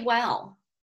to stay well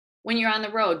when you're on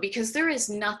the road, because there is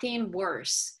nothing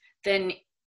worse than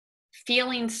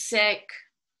feeling sick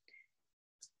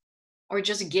or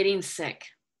just getting sick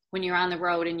when you're on the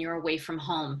road and you're away from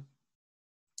home.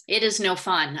 It is no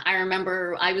fun. I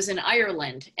remember I was in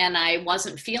Ireland and I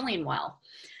wasn't feeling well.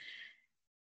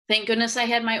 Thank goodness I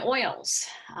had my oils.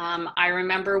 I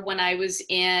remember when I was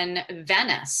in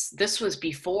Venice, this was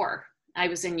before I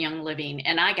was in Young Living,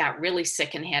 and I got really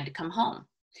sick and had to come home,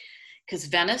 because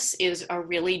Venice is a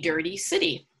really dirty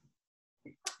city.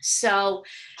 So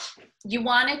you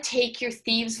want to take your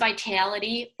Thieves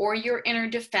Vitality or your Inner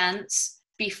Defense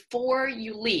before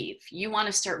you leave. You want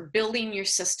to start building your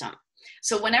system.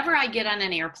 So whenever I get on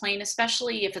an airplane,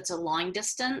 especially if it's a long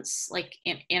distance, like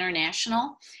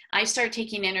international, I start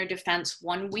taking Inner Defense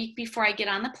 1 week before I get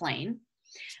on the plane.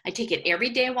 I take it every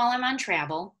day while I'm on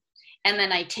travel, and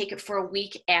then I take it for a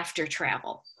week after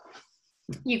travel.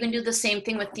 You can do the same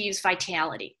thing with Thieves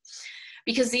Vitality,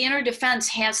 because the Inner Defense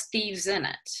has thieves in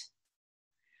it.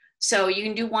 So you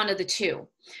can do one of the two.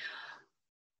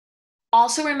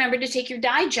 Also remember to take your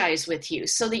Digize with you,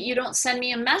 so that you don't send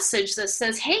me a message that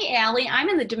says, hey, Allie, I'm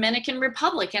in the Dominican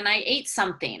Republic and I ate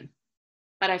something,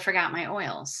 but I forgot my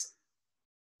oils.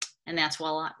 And that's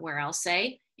where I'll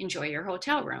say, enjoy your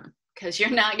hotel room, because you're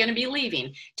not going to be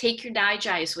leaving. Take your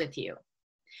Digize with you,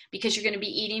 because you're going to be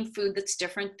eating food that's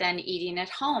different than eating at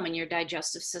home, and your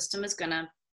digestive system is going to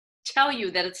tell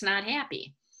you that it's not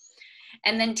happy.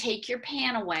 And then take your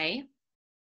Pan Away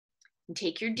and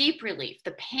take your Deep Relief.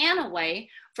 The Pan Away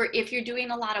for if you're doing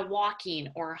a lot of walking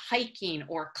or hiking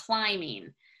or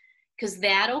climbing, because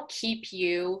that'll keep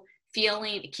your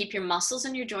muscles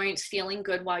and your joints feeling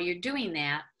good while you're doing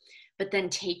that. But then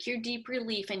take your Deep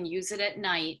Relief and use it at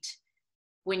night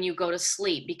when you go to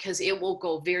sleep, because it will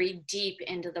go very deep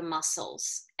into the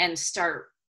muscles and start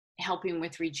helping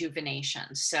with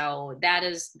rejuvenation. So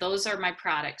those are my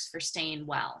products for staying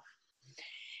well.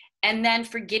 And then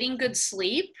for getting good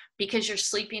sleep, because you're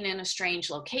sleeping in a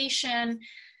strange location,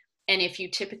 and if you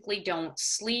typically don't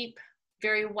sleep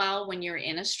very well when you're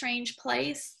in a strange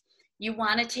place, you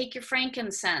want to take your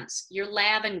frankincense, your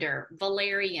lavender,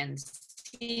 valerian,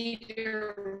 cedarwood,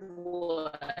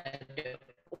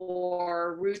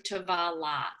 or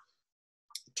rutavala.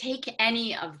 Take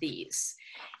any of these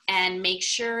and make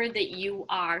sure that you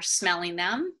are smelling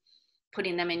them,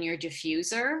 putting them in your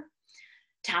diffuser,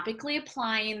 topically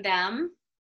applying them,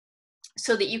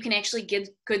 so that you can actually get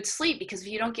good sleep. Because if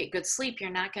you don't get good sleep,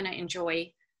 you're not going to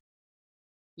enjoy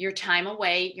your time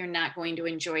away. You're not going to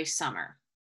enjoy summer.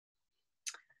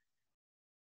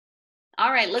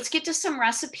 All right, let's get to some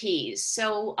recipes.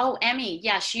 So, Emmy,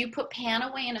 yes, you put Pan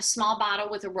Away in a small bottle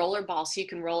with a roller ball so you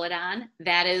can roll it on.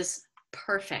 That is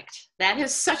perfect. That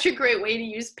is such a great way to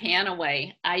use Pan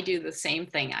Away. I do the same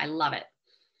thing. I love it.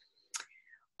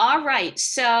 All right,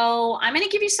 so I'm going to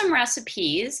give you some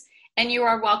recipes, and you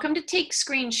are welcome to take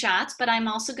screenshots, but I'm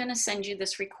also going to send you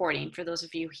this recording for those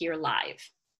of you here live.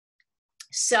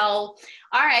 So,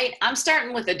 all right, I'm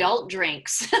starting with adult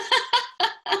drinks.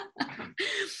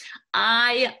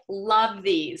 I love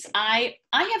these. I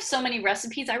have so many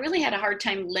recipes. I really had a hard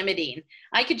time limiting.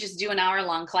 I could just do an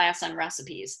hour-long class on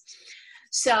recipes.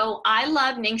 So I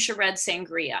love Ningxia Red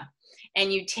Sangria.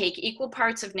 And you take equal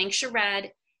parts of Ningxia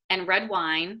Red and red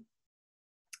wine,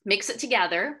 mix it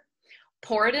together,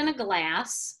 pour it in a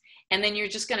glass, and then you're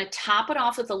just going to top it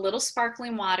off with a little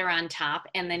sparkling water on top,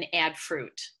 and then add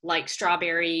fruit like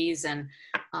strawberries and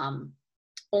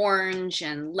orange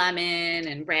and lemon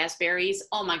and raspberries.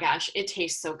 Oh my gosh, it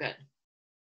tastes so good.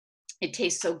 It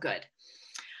tastes so good.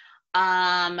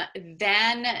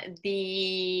 Then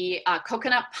the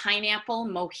coconut pineapple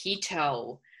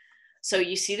mojito. So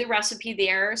you see the recipe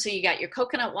there. So you got your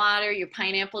coconut water, your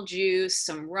pineapple juice,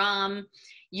 some rum.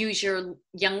 Use your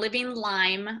Young Living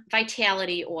lime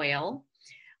vitality oil.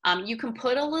 You can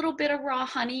put a little bit of raw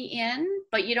honey in,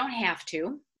 but you don't have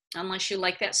to unless you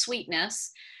like that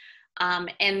sweetness.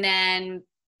 And then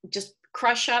just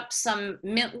crush up some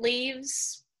mint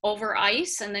leaves over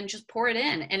ice and then just pour it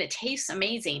in, and it tastes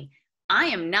amazing. I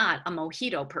am not a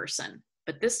mojito person,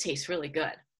 but this tastes really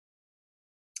good.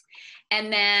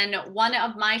 And then one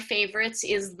of my favorites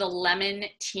is the lemon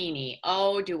teeny.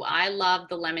 Oh, do I love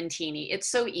the lemon teeny. It's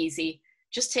so easy.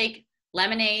 Just take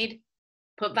lemonade,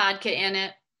 put vodka in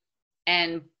it,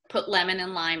 and put lemon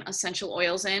and lime essential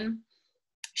oils in.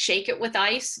 Shake it with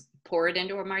ice, pour it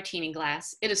into a martini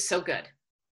glass. It is so good.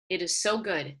 It is so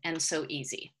good and so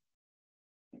easy.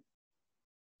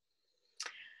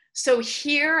 So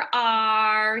here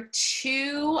are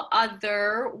two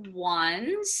other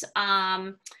ones.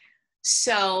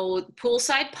 So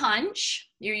poolside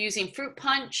punch, you're using fruit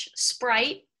punch,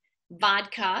 Sprite,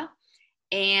 vodka,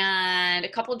 and a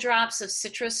couple drops of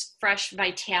citrus fresh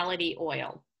vitality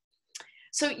oil.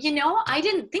 So, you know, I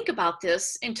didn't think about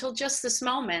this until just this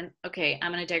moment. Okay,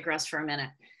 I'm going to digress for a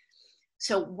minute.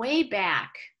 So way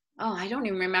back, oh, I don't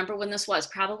even remember when this was,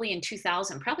 probably in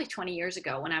 2000, probably 20 years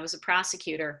ago when I was a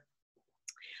prosecutor,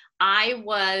 I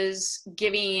was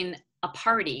giving a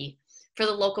party for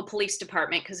the local police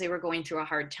department because they were going through a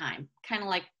hard time, kind of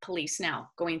like police now,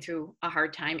 going through a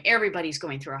hard time. Everybody's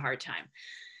going through a hard time.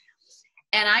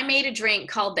 And I made a drink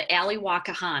called the Ali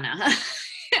Wakahana.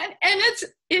 And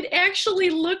it actually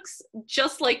looks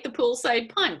just like the poolside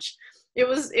punch. It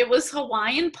was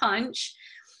Hawaiian punch,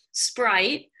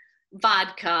 Sprite,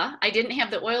 vodka. I didn't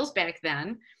have the oils back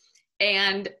then.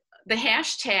 And the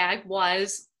hashtag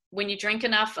was, when you drink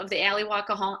enough of the Ali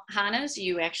Wakahanas,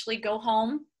 you actually go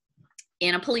home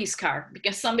in a police car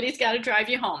because somebody's got to drive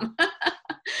you home.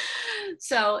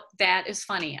 So that is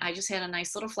funny. I just had a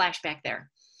nice little flashback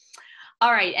there.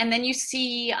 All right, and then you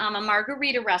see a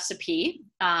margarita recipe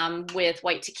with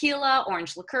white tequila,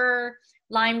 orange liqueur,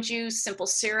 lime juice, simple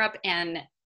syrup, and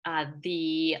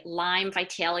the lime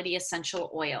vitality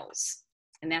essential oils.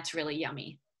 And that's really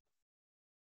yummy.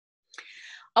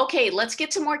 Okay, let's get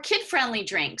to more kid-friendly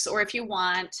drinks, or if you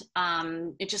want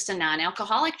just a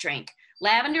non-alcoholic drink.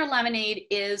 Lavender lemonade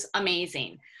is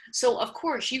amazing. So of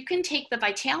course you can take the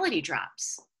vitality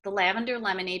drops, the lavender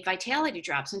lemonade vitality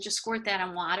drops, and just squirt that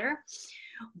in water.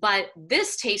 But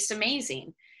this tastes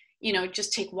amazing. You know,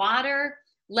 just take water,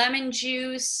 lemon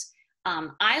juice.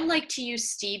 I like to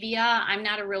use stevia. I'm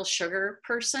not a real sugar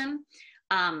person.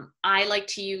 I like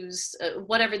to use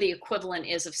whatever the equivalent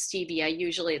is of stevia.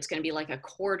 Usually it's going to be like a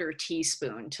 1/4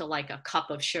 teaspoon to like a cup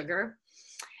of sugar.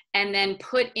 And then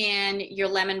put in your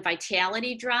lemon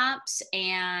vitality drops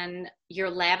and your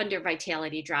lavender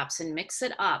vitality drops and mix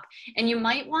it up. And you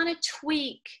might want to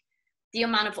tweak the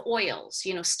amount of oils.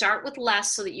 You know, start with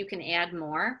less so that you can add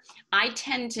more. I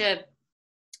tend to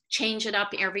change it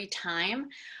up every time,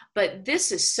 but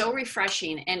this is so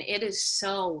refreshing and it is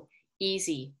so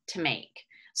easy to make.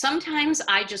 Sometimes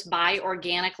I just buy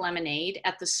organic lemonade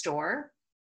at the store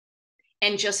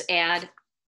and just add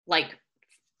like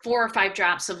 4 or 5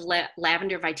 drops of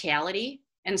lavender vitality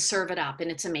and serve it up, and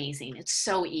it's amazing. It's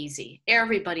so easy.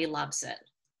 Everybody loves it.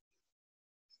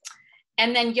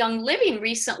 And then Young Living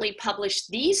recently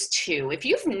published these two. If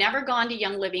you've never gone to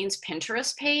Young Living's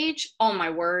Pinterest page, oh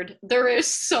my word, there is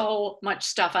so much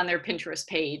stuff on their Pinterest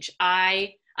page.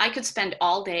 I could spend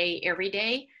all day, every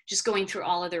day, just going through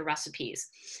all of their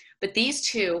recipes. But these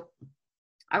two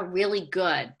are really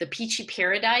good. The Peachy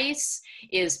Paradise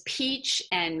is peach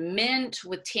and mint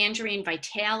with tangerine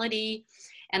vitality.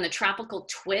 And the Tropical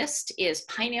Twist is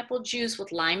pineapple juice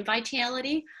with lime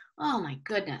vitality. Oh my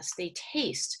goodness, they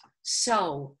taste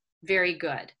so very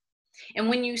good. And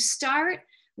when you start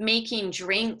making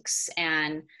drinks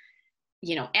and,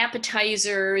 you know,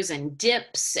 appetizers and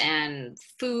dips and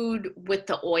food with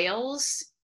the oils,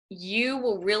 you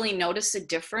will really notice a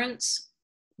difference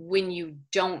when you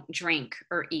don't drink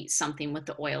or eat something with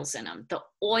the oils in them. The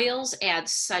oils add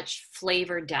such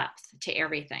flavor depth to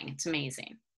everything. It's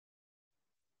amazing.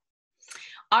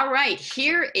 All right,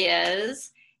 here is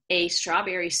a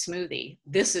strawberry smoothie.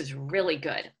 This is really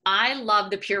good. I love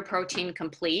the Pure Protein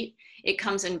Complete. It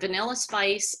comes in vanilla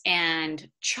spice and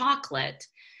chocolate.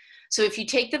 So if you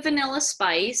take the vanilla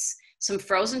spice, some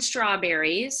frozen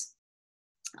strawberries,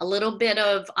 a little bit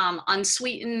of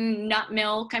unsweetened nut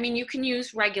milk. I mean, you can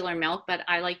use regular milk, but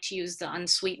I like to use the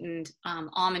unsweetened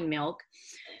almond milk.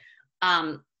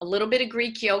 A little bit of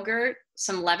Greek yogurt,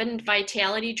 some leavened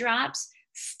vitality drops,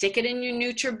 stick it in your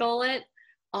NutriBullet.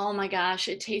 Oh my gosh,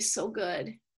 it tastes so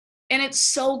good. And it's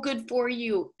so good for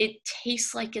you. It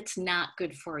tastes like it's not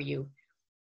good for you.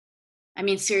 I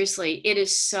mean, seriously, it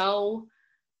is so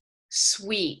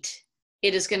sweet.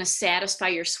 It is going to satisfy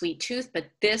your sweet tooth, but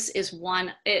this is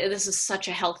such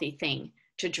a healthy thing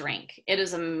to drink. It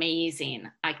is amazing.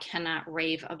 I cannot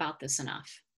rave about this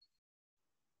enough.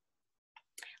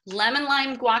 Lemon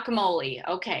lime guacamole.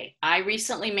 Okay, I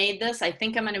recently made this. I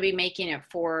think I'm going to be making it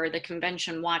for the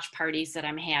convention watch parties that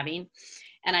I'm having,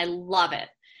 and I love it.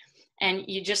 And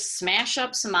you just smash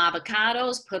up some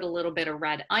avocados, put a little bit of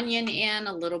red onion in,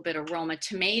 a little bit of Roma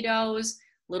tomatoes,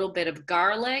 a little bit of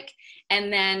garlic,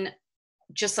 and then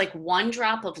just like 1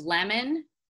 drop of lemon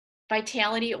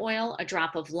vitality oil, a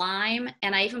drop of lime,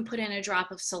 and I even put in a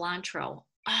drop of cilantro.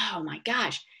 Oh my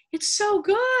gosh, it's so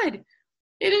good.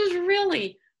 It is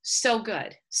really so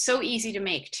good. So easy to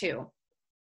make too.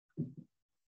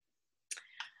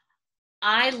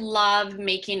 I love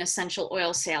making essential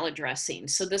oil salad dressing.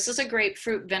 So this is a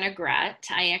grapefruit vinaigrette.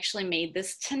 I actually made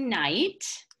this tonight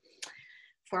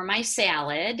for my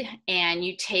salad, and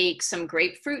you take some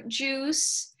grapefruit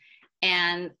juice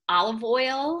and olive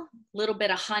oil, a little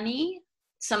bit of honey,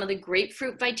 some of the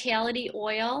grapefruit vitality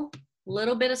oil, a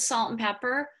little bit of salt and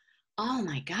pepper. Oh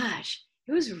my gosh,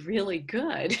 it was really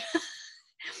good.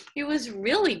 It was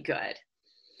really good.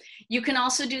 You can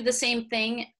also do the same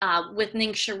thing with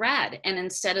Ningxia Red, and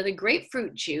instead of the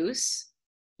grapefruit juice,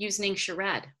 use Ningxia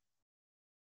Red.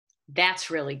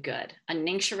 That's really good. A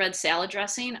Ningxia Red salad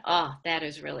dressing, oh, that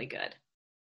is really good.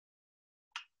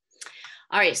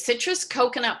 All right, citrus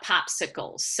coconut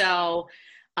popsicles. So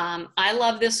I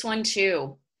love this one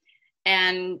too.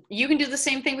 And you can do the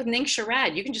same thing with Ningxia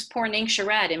Red. You can just pour Ningxia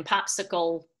Red in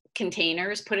popsicle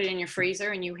containers, put it in your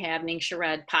freezer, and you have Ningxia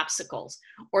Red popsicles.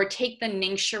 Or take the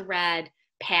Ningxia Red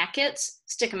packets,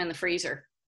 stick them in the freezer,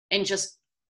 and just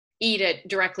eat it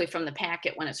directly from the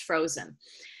packet when it's frozen.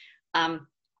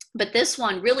 But this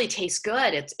one really tastes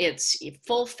good. It's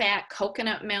full fat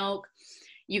coconut milk.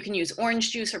 You can use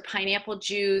orange juice or pineapple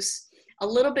juice, a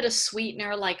little bit of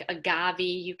sweetener like agave.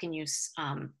 You can use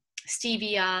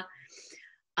stevia.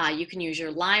 You can use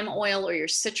your lime oil or your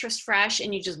citrus fresh,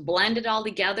 and you just blend it all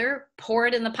together, pour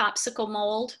it in the popsicle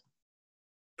mold,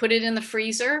 put it in the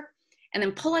freezer, and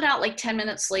then pull it out like 10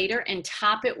 minutes later and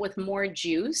top it with more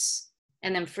juice,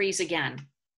 and then freeze again.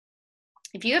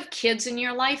 If you have kids in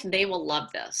your life, they will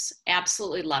love this.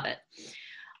 Absolutely love it.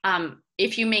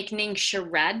 If you make Ningxia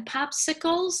Red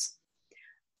popsicles,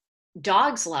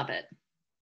 dogs love it.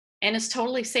 And it's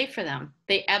totally safe for them.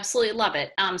 They absolutely love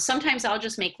it. Sometimes I'll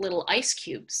just make little ice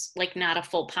cubes, like not a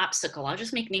full popsicle. I'll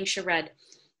just make Ningxia Red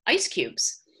ice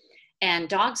cubes. And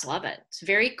dogs love it. It's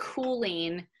very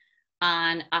cooling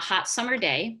on a hot summer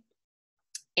day.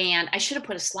 And I should have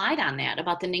put a slide on that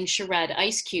about the Ningxia Red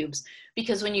ice cubes,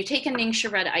 because when you take a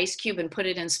Ningxia Red ice cube and put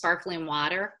it in sparkling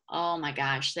water, oh my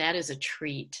gosh, that is a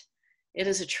treat. It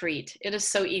is a treat. It is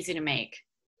so easy to make.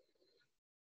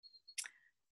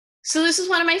 So this is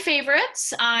one of my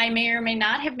favorites. I may or may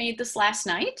not have made this last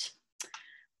night.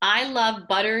 I love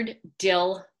buttered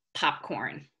dill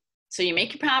popcorn. So you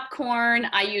make your popcorn.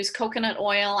 I use coconut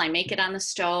oil. I make it on the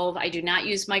stove. I do not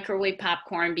use microwave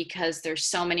popcorn because there's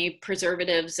so many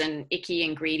preservatives and icky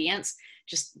ingredients.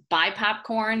 Just buy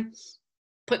popcorn,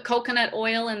 put coconut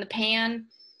oil in the pan,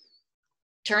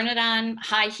 turn it on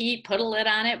high heat, put a lid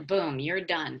on it, boom, you're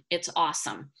done. It's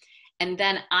awesome. And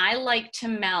then I like to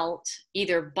melt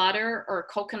either butter or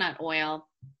coconut oil.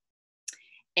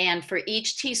 And for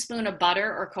each teaspoon of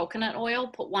butter or coconut oil,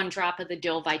 put 1 drop of the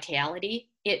dill vitality.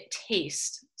 It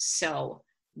tastes so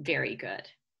very good.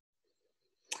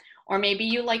 Or maybe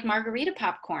you like margarita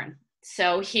popcorn.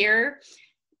 So here,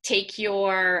 take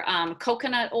your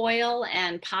coconut oil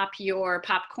and pop your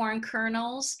popcorn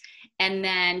kernels, and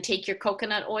then take your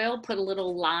coconut oil, put a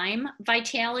little lime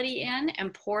vitality in,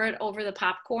 and pour it over the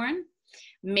popcorn.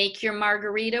 make your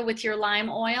margarita with your lime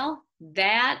oil.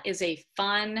 That is a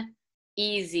fun,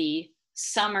 easy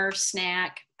summer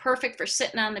snack, perfect for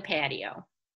sitting on the patio.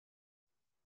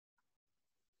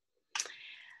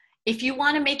 If you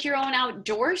want to make your own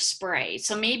outdoor spray,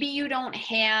 so maybe you don't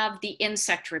have the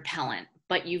insect repellent,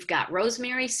 but you've got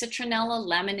rosemary, citronella,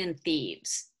 lemon, and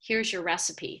thieves. Here's your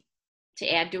recipe to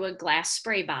add to a glass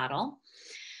spray bottle.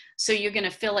 So you're going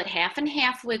to fill it half and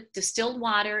half with distilled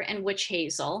water and witch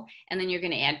hazel, and then you're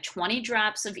going to add 20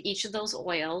 drops of each of those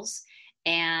oils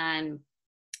and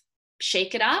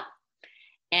shake it up.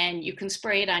 And you can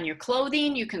spray it on your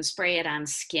clothing, you can spray it on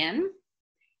skin,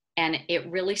 and it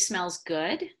really smells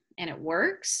good and it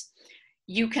works.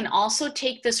 You can also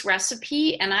take this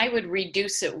recipe, and I would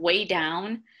reduce it way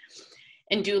down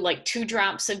and do like 2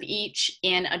 drops of each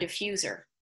in a diffuser.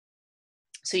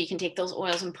 So you can take those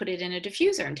oils and put it in a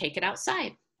diffuser and take it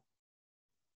outside.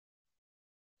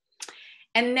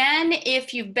 And then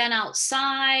if you've been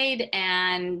outside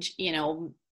and,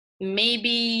 maybe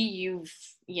you've,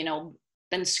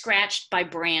 been scratched by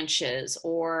branches,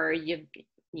 or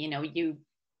you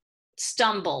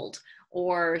stumbled,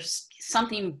 or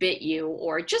something bit you,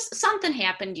 or just something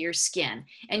happened to your skin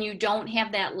and you don't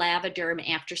have that Lavaderm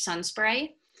after sun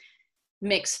spray,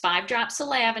 mix 5 drops of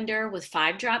lavender with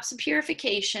 5 drops of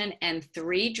purification and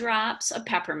 3 drops of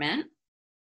peppermint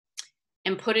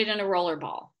and put it in a roller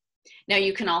ball. Now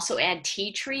you can also add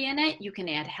tea tree in it. You can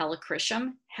add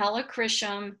helichrysum.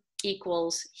 Helichrysum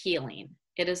equals healing.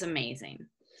 It is amazing.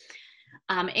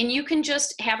 And you can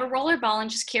just have a roller ball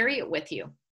and just carry it with you.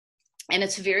 And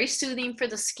it's very soothing for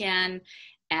the skin,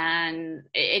 and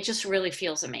it just really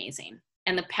feels amazing.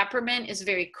 And the peppermint is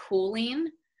very cooling,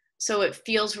 so it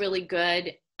feels really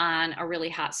good on a really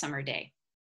hot summer day.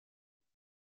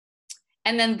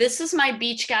 And then this is my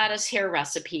Beach Goddess hair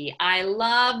recipe. I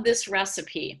love this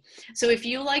recipe. So if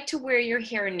you like to wear your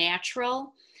hair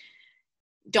natural,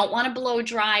 don't want to blow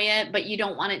dry it, but you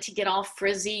don't want it to get all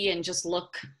frizzy and just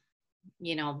look,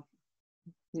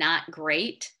 not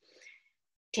great.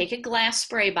 Take a glass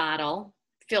spray bottle,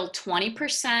 fill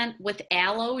 20% with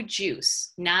aloe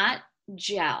juice, not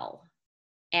gel,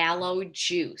 aloe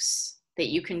juice that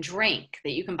you can drink,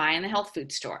 that you can buy in the health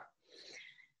food store.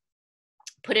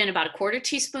 Put in about a 1/4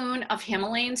 teaspoon of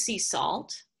Himalayan sea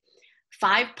salt,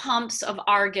 5 pumps of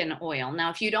argan oil. Now,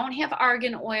 if you don't have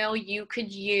argan oil, you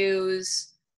could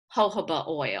use jojoba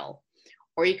oil,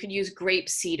 or you could use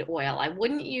grapeseed oil. I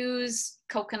wouldn't use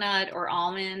coconut or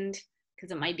almond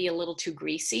because it might be a little too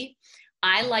greasy.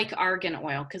 I like argan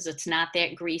oil because it's not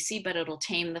that greasy, but it'll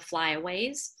tame the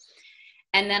flyaways.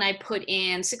 And then I put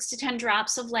in 6 to 10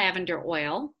 drops of lavender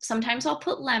oil. Sometimes I'll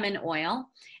put lemon oil,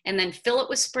 and then fill it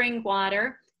with spring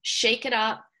water, shake it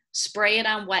up, spray it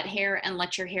on wet hair, and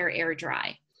let your hair air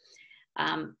dry.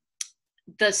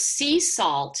 The sea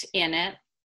salt in it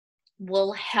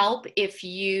will help if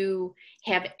you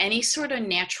have any sort of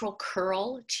natural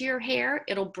curl to your hair.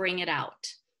 It'll bring it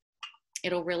out.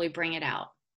 It'll really bring it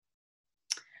out.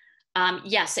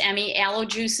 Yes, Emmy, aloe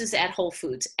juices at Whole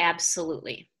Foods,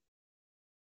 absolutely.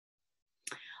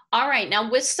 All right,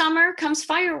 now with summer comes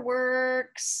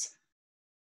fireworks.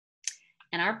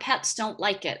 And our pets don't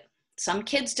like it. Some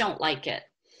kids don't like it.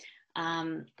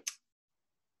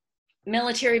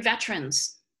 Military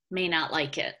veterans may not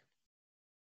like it.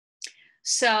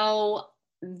 So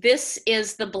this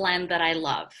is the blend that I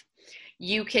love.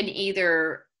 You can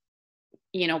either,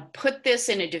 put this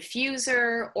in a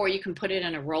diffuser, or you can put it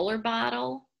in a roller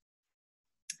bottle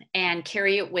and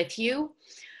carry it with you.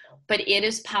 But it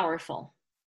is powerful.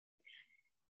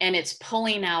 And it's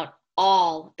pulling out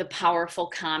all the powerful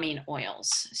calming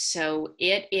oils. So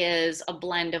it is a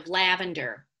blend of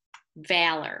lavender,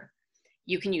 valor.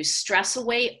 You can use stress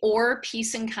away or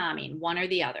peace and calming, one or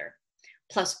the other,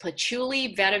 plus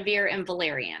patchouli, vetiver, and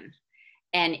valerian.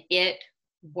 And it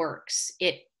works.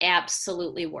 It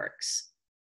absolutely works.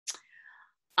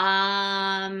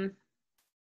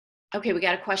 Okay, we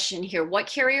got a question here. What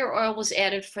carrier oil was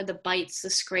added for the bites, the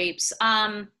scrapes?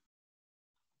 I'm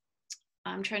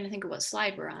trying to think of what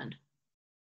slide we're on.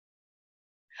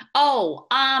 Oh,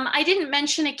 I didn't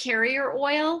mention a carrier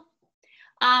oil.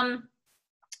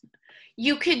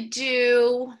 You could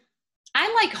do,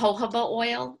 I like jojoba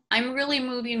oil. I'm really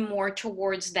moving more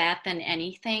towards that than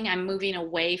anything. I'm moving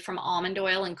away from almond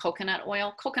oil and coconut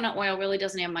oil. Coconut oil really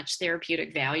doesn't have much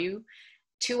therapeutic value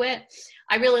to it.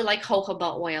 I really like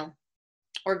jojoba oil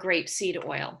or grapeseed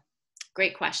oil.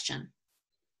 Great question.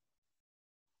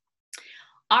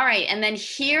 All right, and then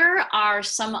here are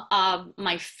some of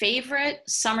my favorite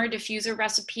summer diffuser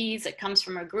recipes. It comes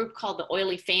from a group called the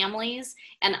Oily Families,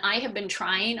 and I have been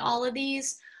trying all of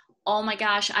these Oh my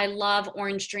gosh, I love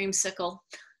orange dreamsicle.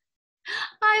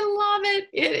 I love it.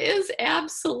 It is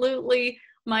absolutely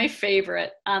my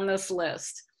favorite on this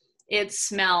list. It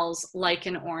smells like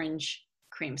an orange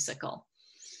creamsicle.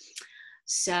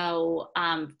 So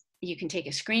you can take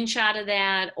a screenshot of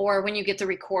that, or when you get the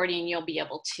recording, you'll be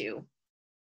able to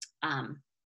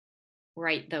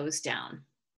write those down.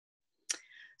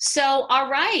 So, all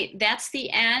right, that's the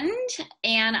end.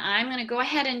 And I'm going to go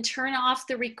ahead and turn off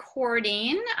the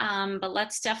recording, but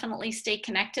let's definitely stay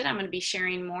connected. I'm going to be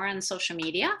sharing more on social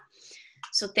media.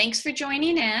 So thanks for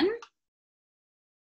joining in.